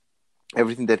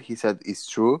everything that he said is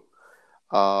true.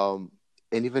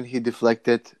 And even he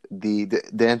deflected the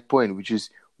end point, which is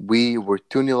we were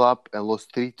 2-0 up and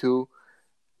lost 3-2,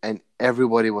 and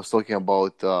everybody was talking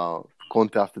about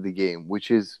Conte after the game,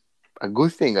 which is a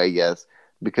good thing, I guess,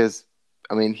 because,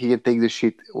 I mean, he can take the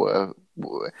shit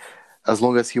as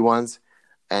long as he wants,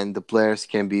 and the players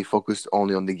can be focused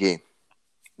only on the game.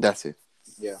 That's it.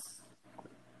 Yeah.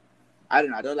 I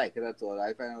don't know. I don't like it at all.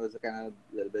 I find it was kind of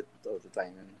a little bit out of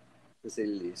timing, to say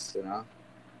the least,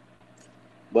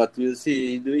 But we'll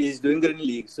see. He's doing good in the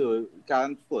league, so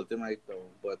can't fault him right now.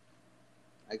 But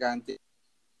I can't,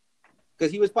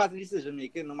 because he was part of the decision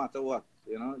making, no matter what,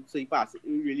 So he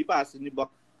really passed in the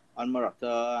buck on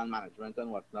Morata and management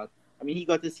and whatnot. I mean, he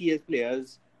got to see his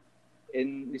players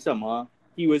in the summer.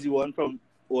 He was the one from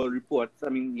all reports. I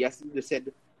mean, yes, they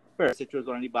said Perisic was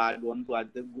one of the bad ones who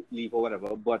had to leave or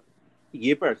whatever, but he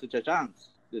gave Perisic a chance,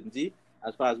 didn't he?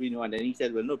 As far as we know, and then he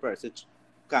said, "Well, no, Perisic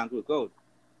can't work out."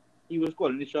 He was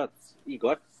calling the shots. He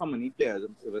got how many players?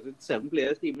 Was it 7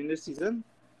 players came in this season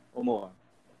or more?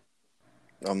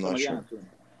 I'm not sure.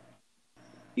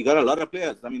 He got a lot of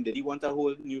players. I mean, did he want a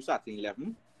whole new starting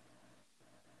 11?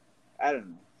 I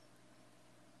don't know.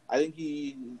 I think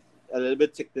he a little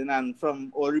bit ticked in, and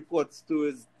from all reports to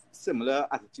his similar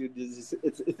attitude,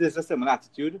 it is a similar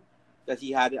attitude that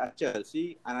he had at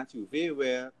Chelsea and at Juve,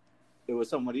 where it was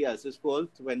somebody else's fault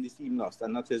when the team lost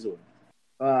and not his own.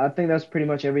 I think that's pretty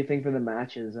much everything for the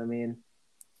matches. I mean,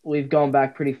 we've gone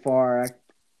back pretty far. I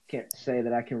can't say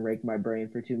that I can rake my brain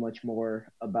for too much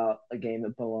more about a game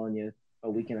at Bologna a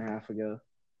week and a half ago.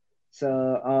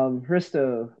 So,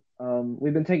 Hristo,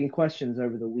 we've been taking questions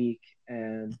over the week,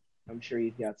 and I'm sure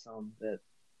you've got some that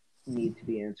need to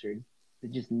be answered. They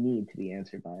just need to be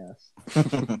answered by us.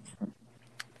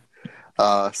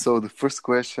 So the first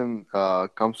question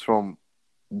comes from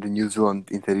the New Zealand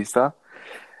Interista,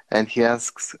 and he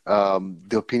asks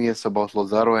the opinions about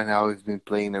Lazaro and how he's been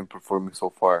playing and performing so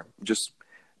far. Just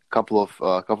couple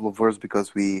of words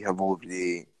because we have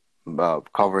already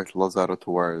covered Lazaro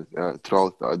throughout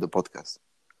the podcast.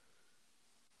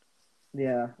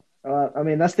 Yeah. I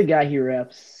mean, that's the guy he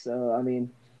reps. So, I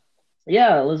mean,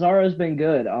 yeah, Lazaro's been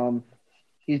good.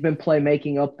 He's been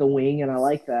playmaking up the wing, and I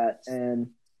like that. And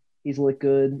he's looked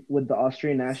good with the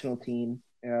Austrian national team.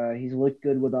 He's looked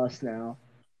good with us now.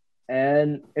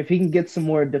 And if he can get some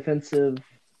more defensive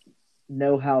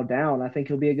know-how down, I think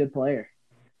he'll be a good player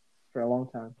for a long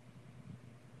time.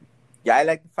 Yeah, I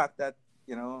like the fact that,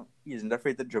 he isn't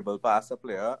afraid to dribble past a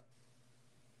player.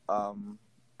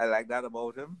 I like that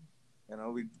about him.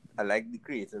 I like the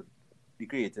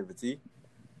creativity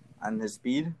and his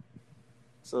speed.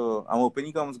 So I'm hoping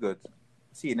he comes good.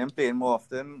 Seeing him playing more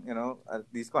often, at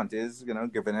least Conte is,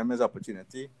 giving him his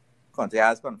opportunity. Conte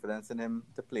has confidence in him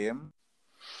to play him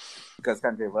because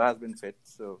Canteva has been fit.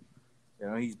 So,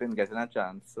 he's been getting a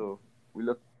chance. So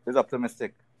he's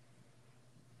optimistic.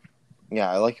 Yeah,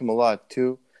 I like him a lot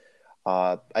too.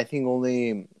 I think the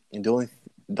only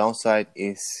downside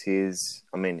is he's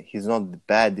not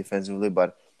bad defensively,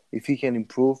 but if he can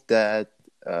improve that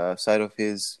side of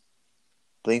his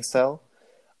playing style,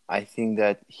 I think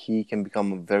that he can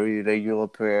become a very regular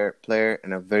player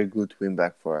and a very good wing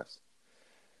back for us.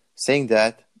 Saying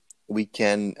that, we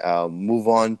can move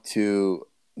on to,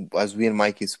 as we and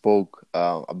Mikey spoke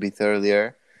a bit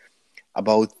earlier,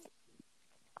 about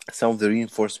some of the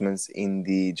reinforcements in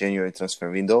the January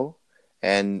transfer window.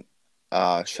 And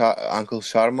Uncle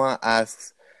Sharma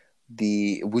asks,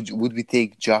 would we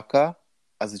take Xhaka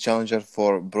as a challenger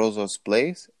for Brozo's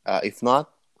place? If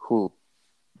not, who?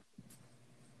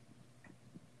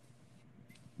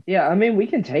 Yeah, I mean, we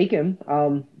can take him.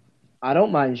 I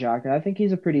don't mind Xhaka. I think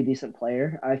he's a pretty decent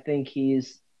player. I think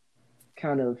he's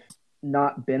kind of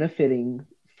not benefiting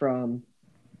from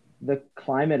the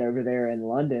climate over there in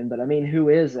London. But, I mean, who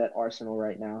is at Arsenal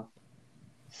right now?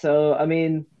 So, I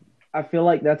mean, I feel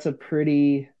like that's a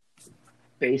pretty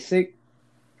basic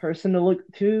person to look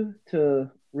to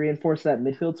reinforce that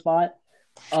midfield spot.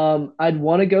 I'd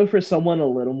want to go for someone a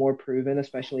little more proven,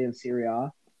 especially in Serie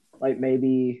A, like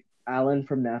maybe Allen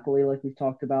from Napoli, like we've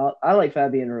talked about. I like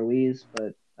Fabian Ruiz,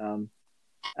 but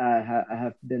I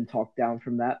have been talked down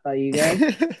from that by you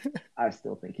guys. I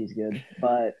still think he's good,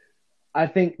 but I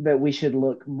think that we should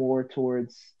look more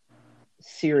towards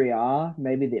Serie A,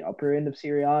 maybe the upper end of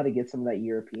Serie A, to get some of that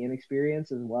European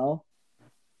experience as well.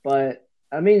 But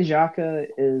I mean, Xhaka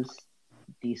is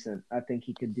decent. I think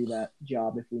he could do that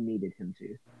job if we needed him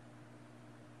to.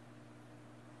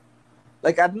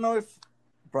 Like, I don't know if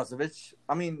Brozovic,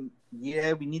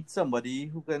 we need somebody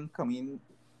who can come in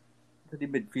to the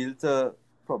midfield to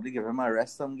probably give him a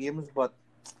rest some games, but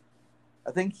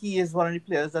I think he is one of the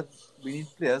players that we need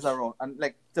players around. And,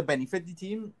 like, to benefit the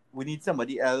team, we need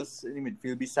somebody else in the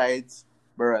midfield besides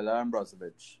Barella and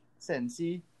Brozovic.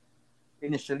 Sensi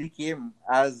initially came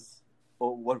as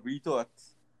what we thought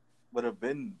would have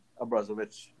been a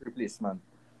Brozovic replacement.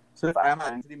 So if I am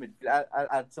adding to the midfield, I'll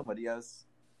add somebody else,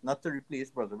 not to replace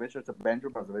Brozovic or to bench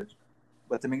Brozovic,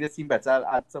 but to make the team better, I'll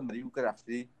add somebody who could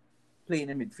actually play in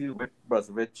the midfield with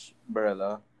Brozovic,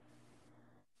 Barella.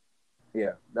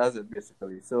 Yeah, that's it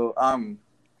basically. So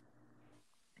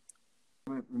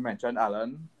we mentioned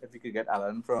Alan. If we could get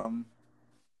Alan from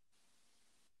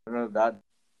that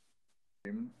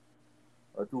team,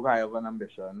 or too high of an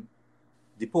ambition.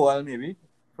 DePaul maybe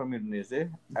from Indonesia.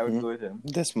 I would go with him.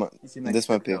 That's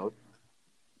my pick.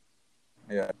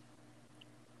 Yeah.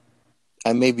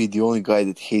 I may be the only guy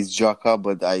that hates Xhaka,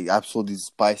 but I absolutely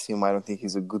despise him. I don't think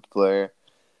he's a good player,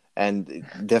 and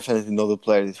definitely not the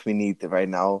player that we need right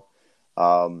now.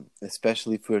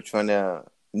 Especially if we're trying to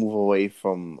move away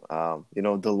from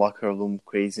the locker room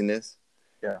craziness.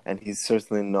 Yeah. And he's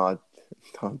certainly not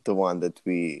the one that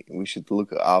we should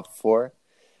look out for.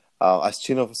 As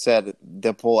Chino said,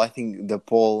 DePaul, I think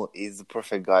DePaul is the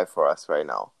perfect guy for us right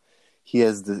now. He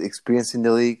has the experience in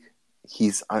the league.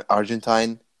 He's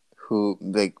Argentine, who,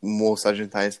 like most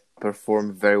Argentines,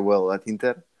 perform very well at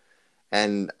Inter.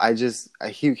 And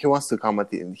he wants to come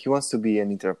at the end. He wants to be an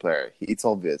Inter player. It's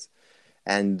obvious.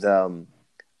 And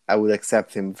I would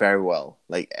accept him very well.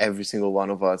 Like, every single one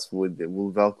of us will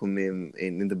welcome him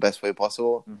in the best way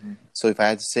possible. Mm-hmm. So if I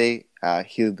had to say,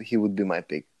 he would be my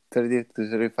pick. 30 to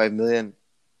 35 million,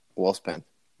 well spent.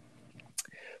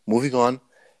 Moving on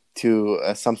to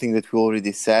something that we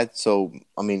already said. So,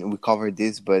 we covered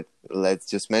this, but let's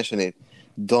just mention it.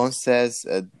 Don says,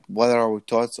 what are our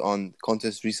thoughts on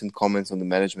Conte's recent comments on the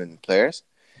management and players?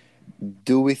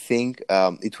 Do we think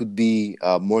it would be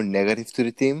more negative to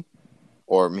the team?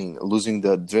 Or, losing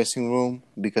the dressing room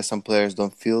because some players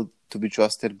don't feel to be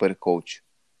trusted by the coach?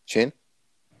 Chin?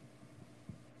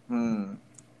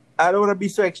 I don't want to be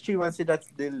so extreme and say that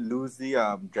they'll lose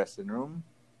the dressing room.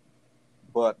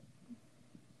 But,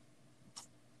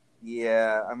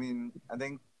 yeah, I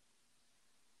think,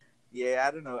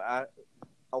 I don't know. I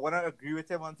want to agree with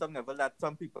him on some level that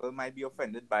some people might be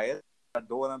offended by it. I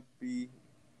don't want to be...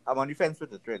 I'm on the fence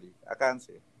with it, really. I can't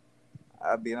say.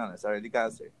 I'm being honest. I really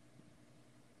can't say.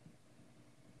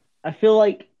 I feel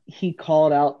like he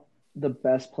called out the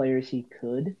best players he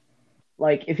could.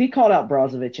 Like, if he called out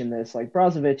Brozovic in this, like,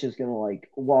 Brozovic is going to,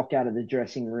 walk out of the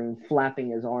dressing room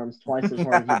flapping his arms twice as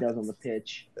hard as he does on the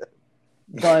pitch.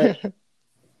 But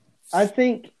I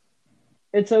think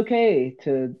it's okay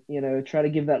to, try to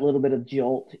give that little bit of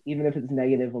jolt, even if it's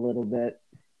negative a little bit.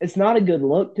 It's not a good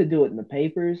look to do it in the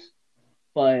papers,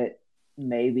 but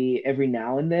maybe every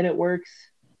now and then it works.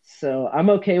 So I'm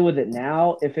okay with it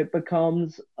now. If it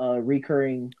becomes a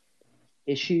recurring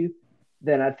issue,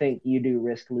 then I think you do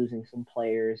risk losing some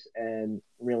players and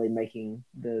really making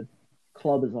the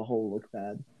club as a whole look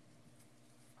bad.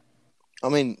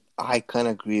 I kind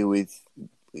of agree with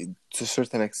to a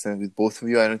certain extent with both of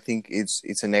you. I don't think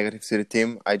it's a negative to the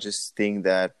team. I just think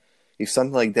that if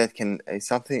something like that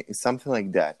something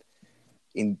like that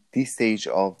in this stage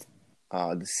of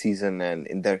the season and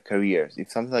in their careers,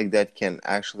 if something like that can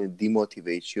actually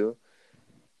demotivate you,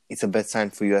 it's a bad sign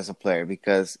for you as a player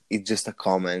because it's just a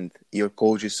comment. Your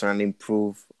coach is trying to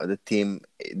improve. The team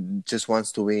just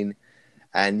wants to win,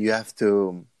 and you have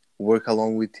to work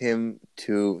along with him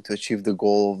to achieve the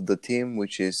goal of the team,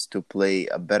 which is to play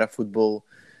a better football,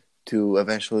 to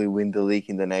eventually win the league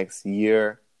in the next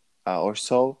year or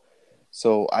so.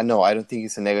 So I don't think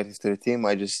it's a negative to the team.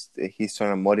 He's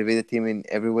trying to motivate the team in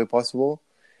every way possible.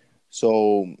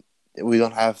 So we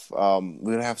don't have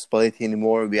Spalletti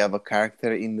anymore. We have a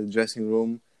character in the dressing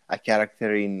room, a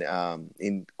character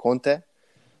in Conte.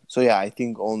 So I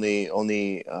think only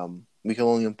we can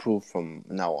only improve from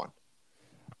now on.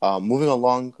 Moving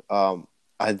along,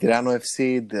 Adriano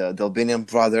FC, the Albanian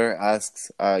brother, asks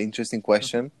an interesting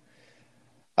question.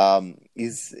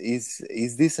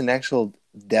 Is this an actual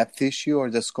depth issue, or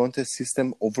does Conte's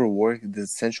system overwork the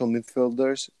central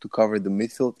midfielders to cover the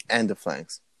midfield and the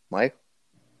flanks? Mike?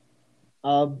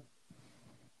 I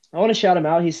want to shout him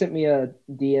out. He sent me a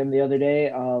DM the other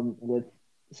day with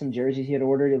some jerseys he had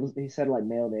ordered. He said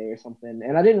mail day or something,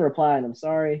 and I didn't reply, and I'm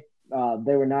sorry.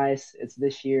 They were nice. It's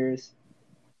this year's.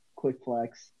 Quick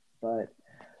flex, but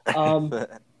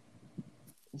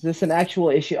is this an actual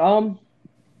issue?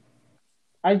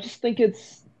 I just think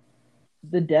it's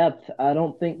the depth. I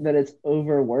don't think that it's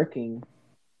overworking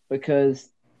because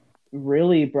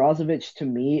really Brozovic to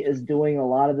me is doing a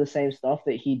lot of the same stuff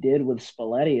that he did with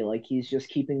Spalletti. Like he's just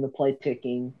keeping the play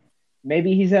ticking.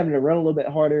 Maybe he's having to run a little bit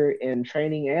harder in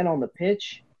training and on the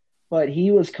pitch, but he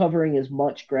was covering as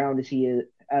much ground as he is.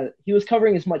 He was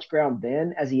covering as much ground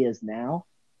then as he is now.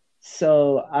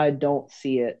 So I don't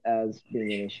see it as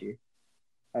being an issue.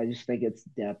 I just think it's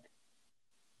depth.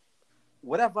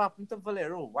 Whatever happened to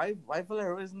Valero? Why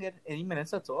Valero isn't getting any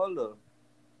minutes at all, though?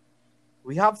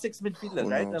 We have 6 midfielders,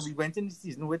 right? And we went in the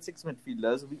season with 6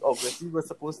 midfielders. We obviously were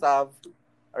supposed to have...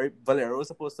 Valero was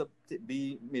supposed to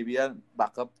be maybe a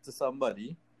backup to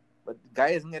somebody. But the guy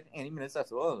isn't getting any minutes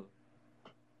at all.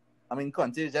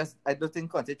 Conte I don't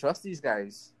think Conte trusts these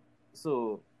guys.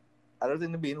 So, I don't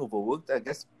think they're being overworked. I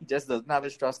guess he just doesn't have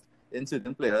his trust in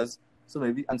certain players. So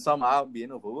maybe... And some are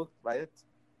being overworked by it.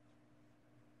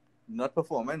 Not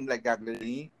performing like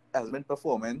Gagliardini hasn't been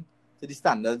performing to the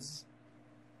standards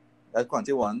that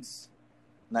Conte wants.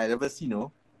 Neither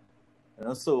Vecino.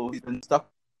 So he's been stuck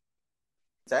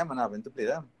time and having to play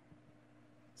them.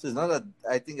 So it's not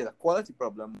I think it's a quality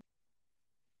problem.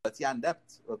 Quality and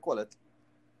depth, or quality.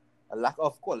 A lack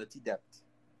of quality depth.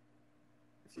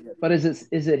 But is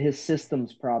it his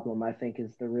system's problem? I think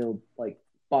is the real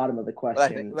bottom of the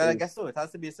question. I guess so. It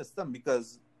has to be a system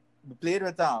because we played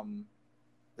with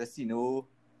Vecino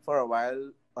for a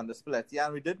while under Spalletti,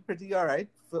 and we did pretty all right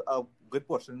for a good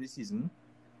portion of the season.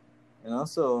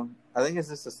 So I think it's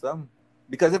the system.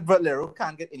 Because if Valero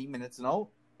can't get any minutes now,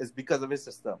 it's because of his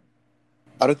system.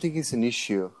 I don't think it's an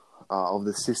issue of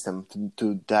the system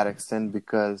to that extent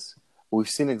because we've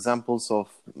seen examples of.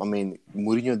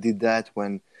 Mourinho did that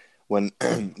when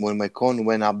Maicon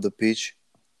went up the pitch.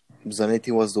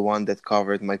 Zanetti was the one that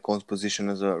covered Maicon's position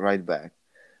as a right back.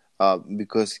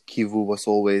 Because Kivu was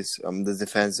always the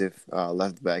defensive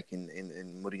left back in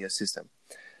Mourinho's system.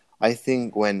 I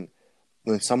think when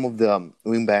some of the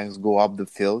wingbacks go up the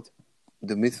field,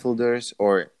 the midfielders,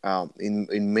 or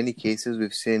in many cases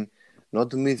we've seen not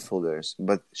the midfielders,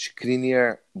 but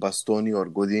Skriniar, Bastoni, or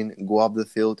Godin go up the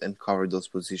field and cover those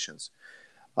positions.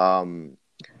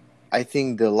 I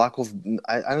think the lack of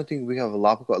I don't think we have a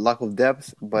lack of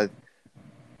depth, but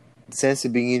Sensi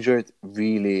being injured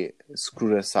really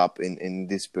screwed us up in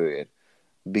this period,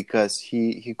 because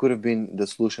he could have been the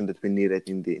solution that we needed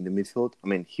in the midfield. I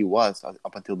mean, he was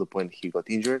up until the point he got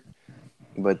injured,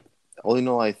 but all in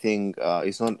all, I think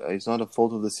it's not a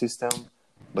fault of the system,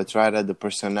 but rather the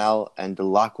personnel and the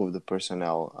lack of the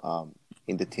personnel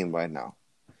in the team right now.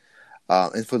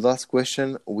 And for the last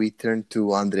question, we turn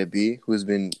to Andre B, who's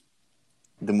been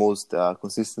the most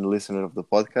consistent listener of the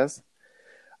podcast.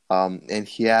 And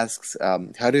he asks,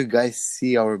 how do you guys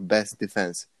see our best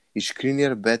defense? Is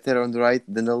Skriniar better on the right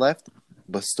than the left?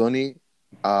 Bastoni,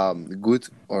 good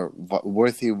or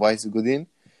worthy, wise Godin?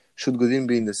 Should Godin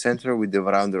be in the center with De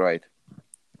Vrij on the right?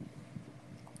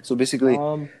 So basically,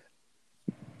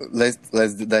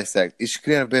 let's dissect. Is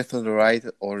Skriniar better on the right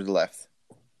or the left?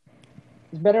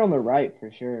 He's better on the right for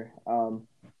sure.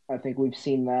 I think we've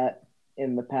seen that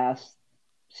in the past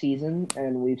season,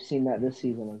 and we've seen that this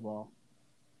season as well.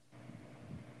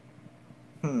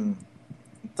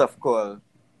 Tough call.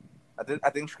 I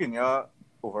think Skriniar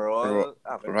overall.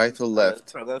 Right or left?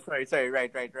 Sorry.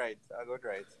 Right. I'll go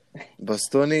right.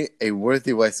 Bastoni, a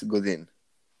worthy wise Godin.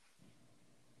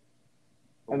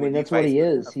 I mean, that's what he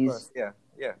is.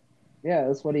 Yeah,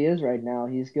 that's what he is right now.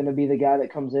 He's going to be the guy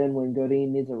that comes in when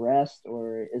Godin needs a rest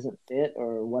or isn't fit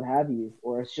or what have you,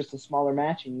 or it's just a smaller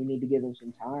match and you need to give him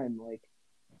some time.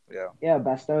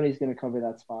 Bastoni's going to cover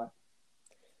that spot.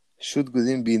 Should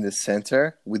Godin be in the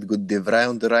center with De Vrij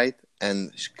on the right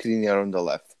and Skriniar on the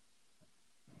left?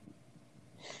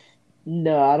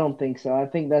 No, I don't think so. I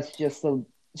think that's just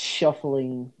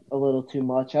shuffling a little too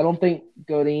much. I don't think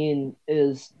Godin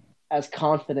is as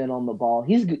confident on the ball.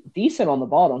 He's decent on the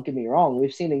ball, don't get me wrong.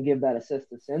 We've seen him give that assist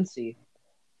to Sensi,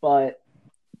 but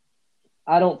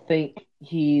I don't think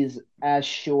he's as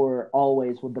sure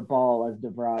always with the ball as De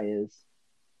Vrij is.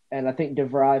 And I think De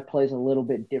Vrij plays a little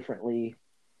bit differently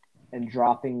and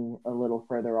dropping a little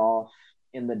further off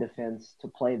in the defense to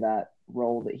play that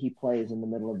role that he plays in the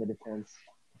middle of the defense.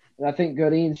 And I think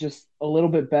Godin's just a little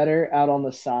bit better out on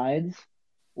the sides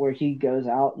where he goes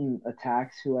out and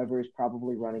attacks whoever is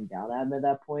probably running down at him at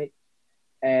that point.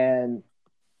 And,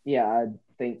 yeah, I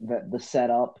think that the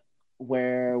setup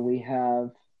where we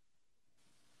have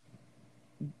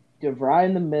De Vrij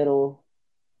in the middle,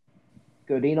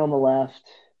 Godin on the left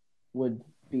would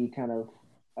be kind of,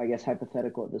 I guess,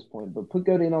 hypothetical at this point. But put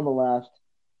Godin on the left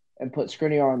and put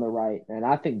Skriniar on the right, and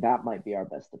I think that might be our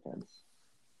best defense.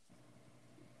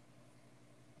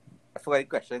 I forgot the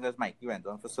question because Mikey went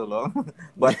on for so long.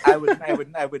 But I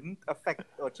wouldn't affect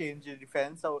or change the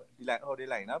defense how they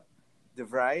line up. De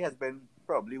Vrij has been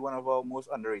probably one of our most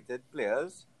underrated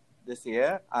players this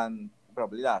year and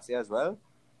probably last year as well.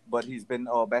 But he's been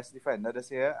our best defender this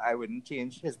year. I wouldn't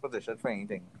change his position for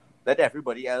anything. Let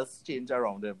everybody else change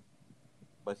around him.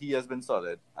 But he has been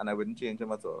solid, and I wouldn't change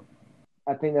him at all.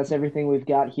 I think that's everything we've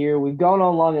got here. We've gone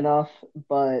on long enough,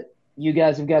 but you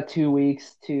guys have got 2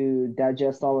 weeks to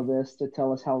digest all of this, to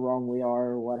tell us how wrong we are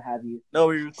or what have you. No,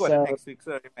 we record it next week.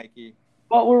 Sorry, Mikey.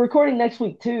 Well, we're recording next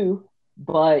week too,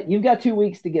 but you've got 2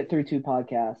 weeks to get through 2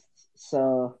 podcasts.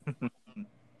 So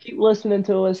keep listening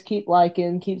to us, keep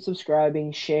liking, keep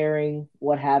subscribing, sharing,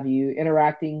 what have you,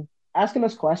 interacting, asking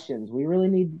us questions. We really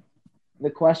need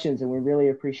the questions, and we really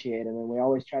appreciate them, and we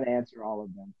always try to answer all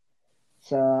of them.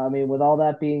 So, I mean, with all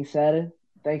that being said,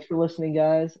 thanks for listening,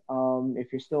 guys,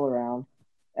 if you're still around,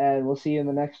 and we'll see you in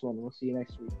the next one. We'll see you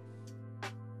next week.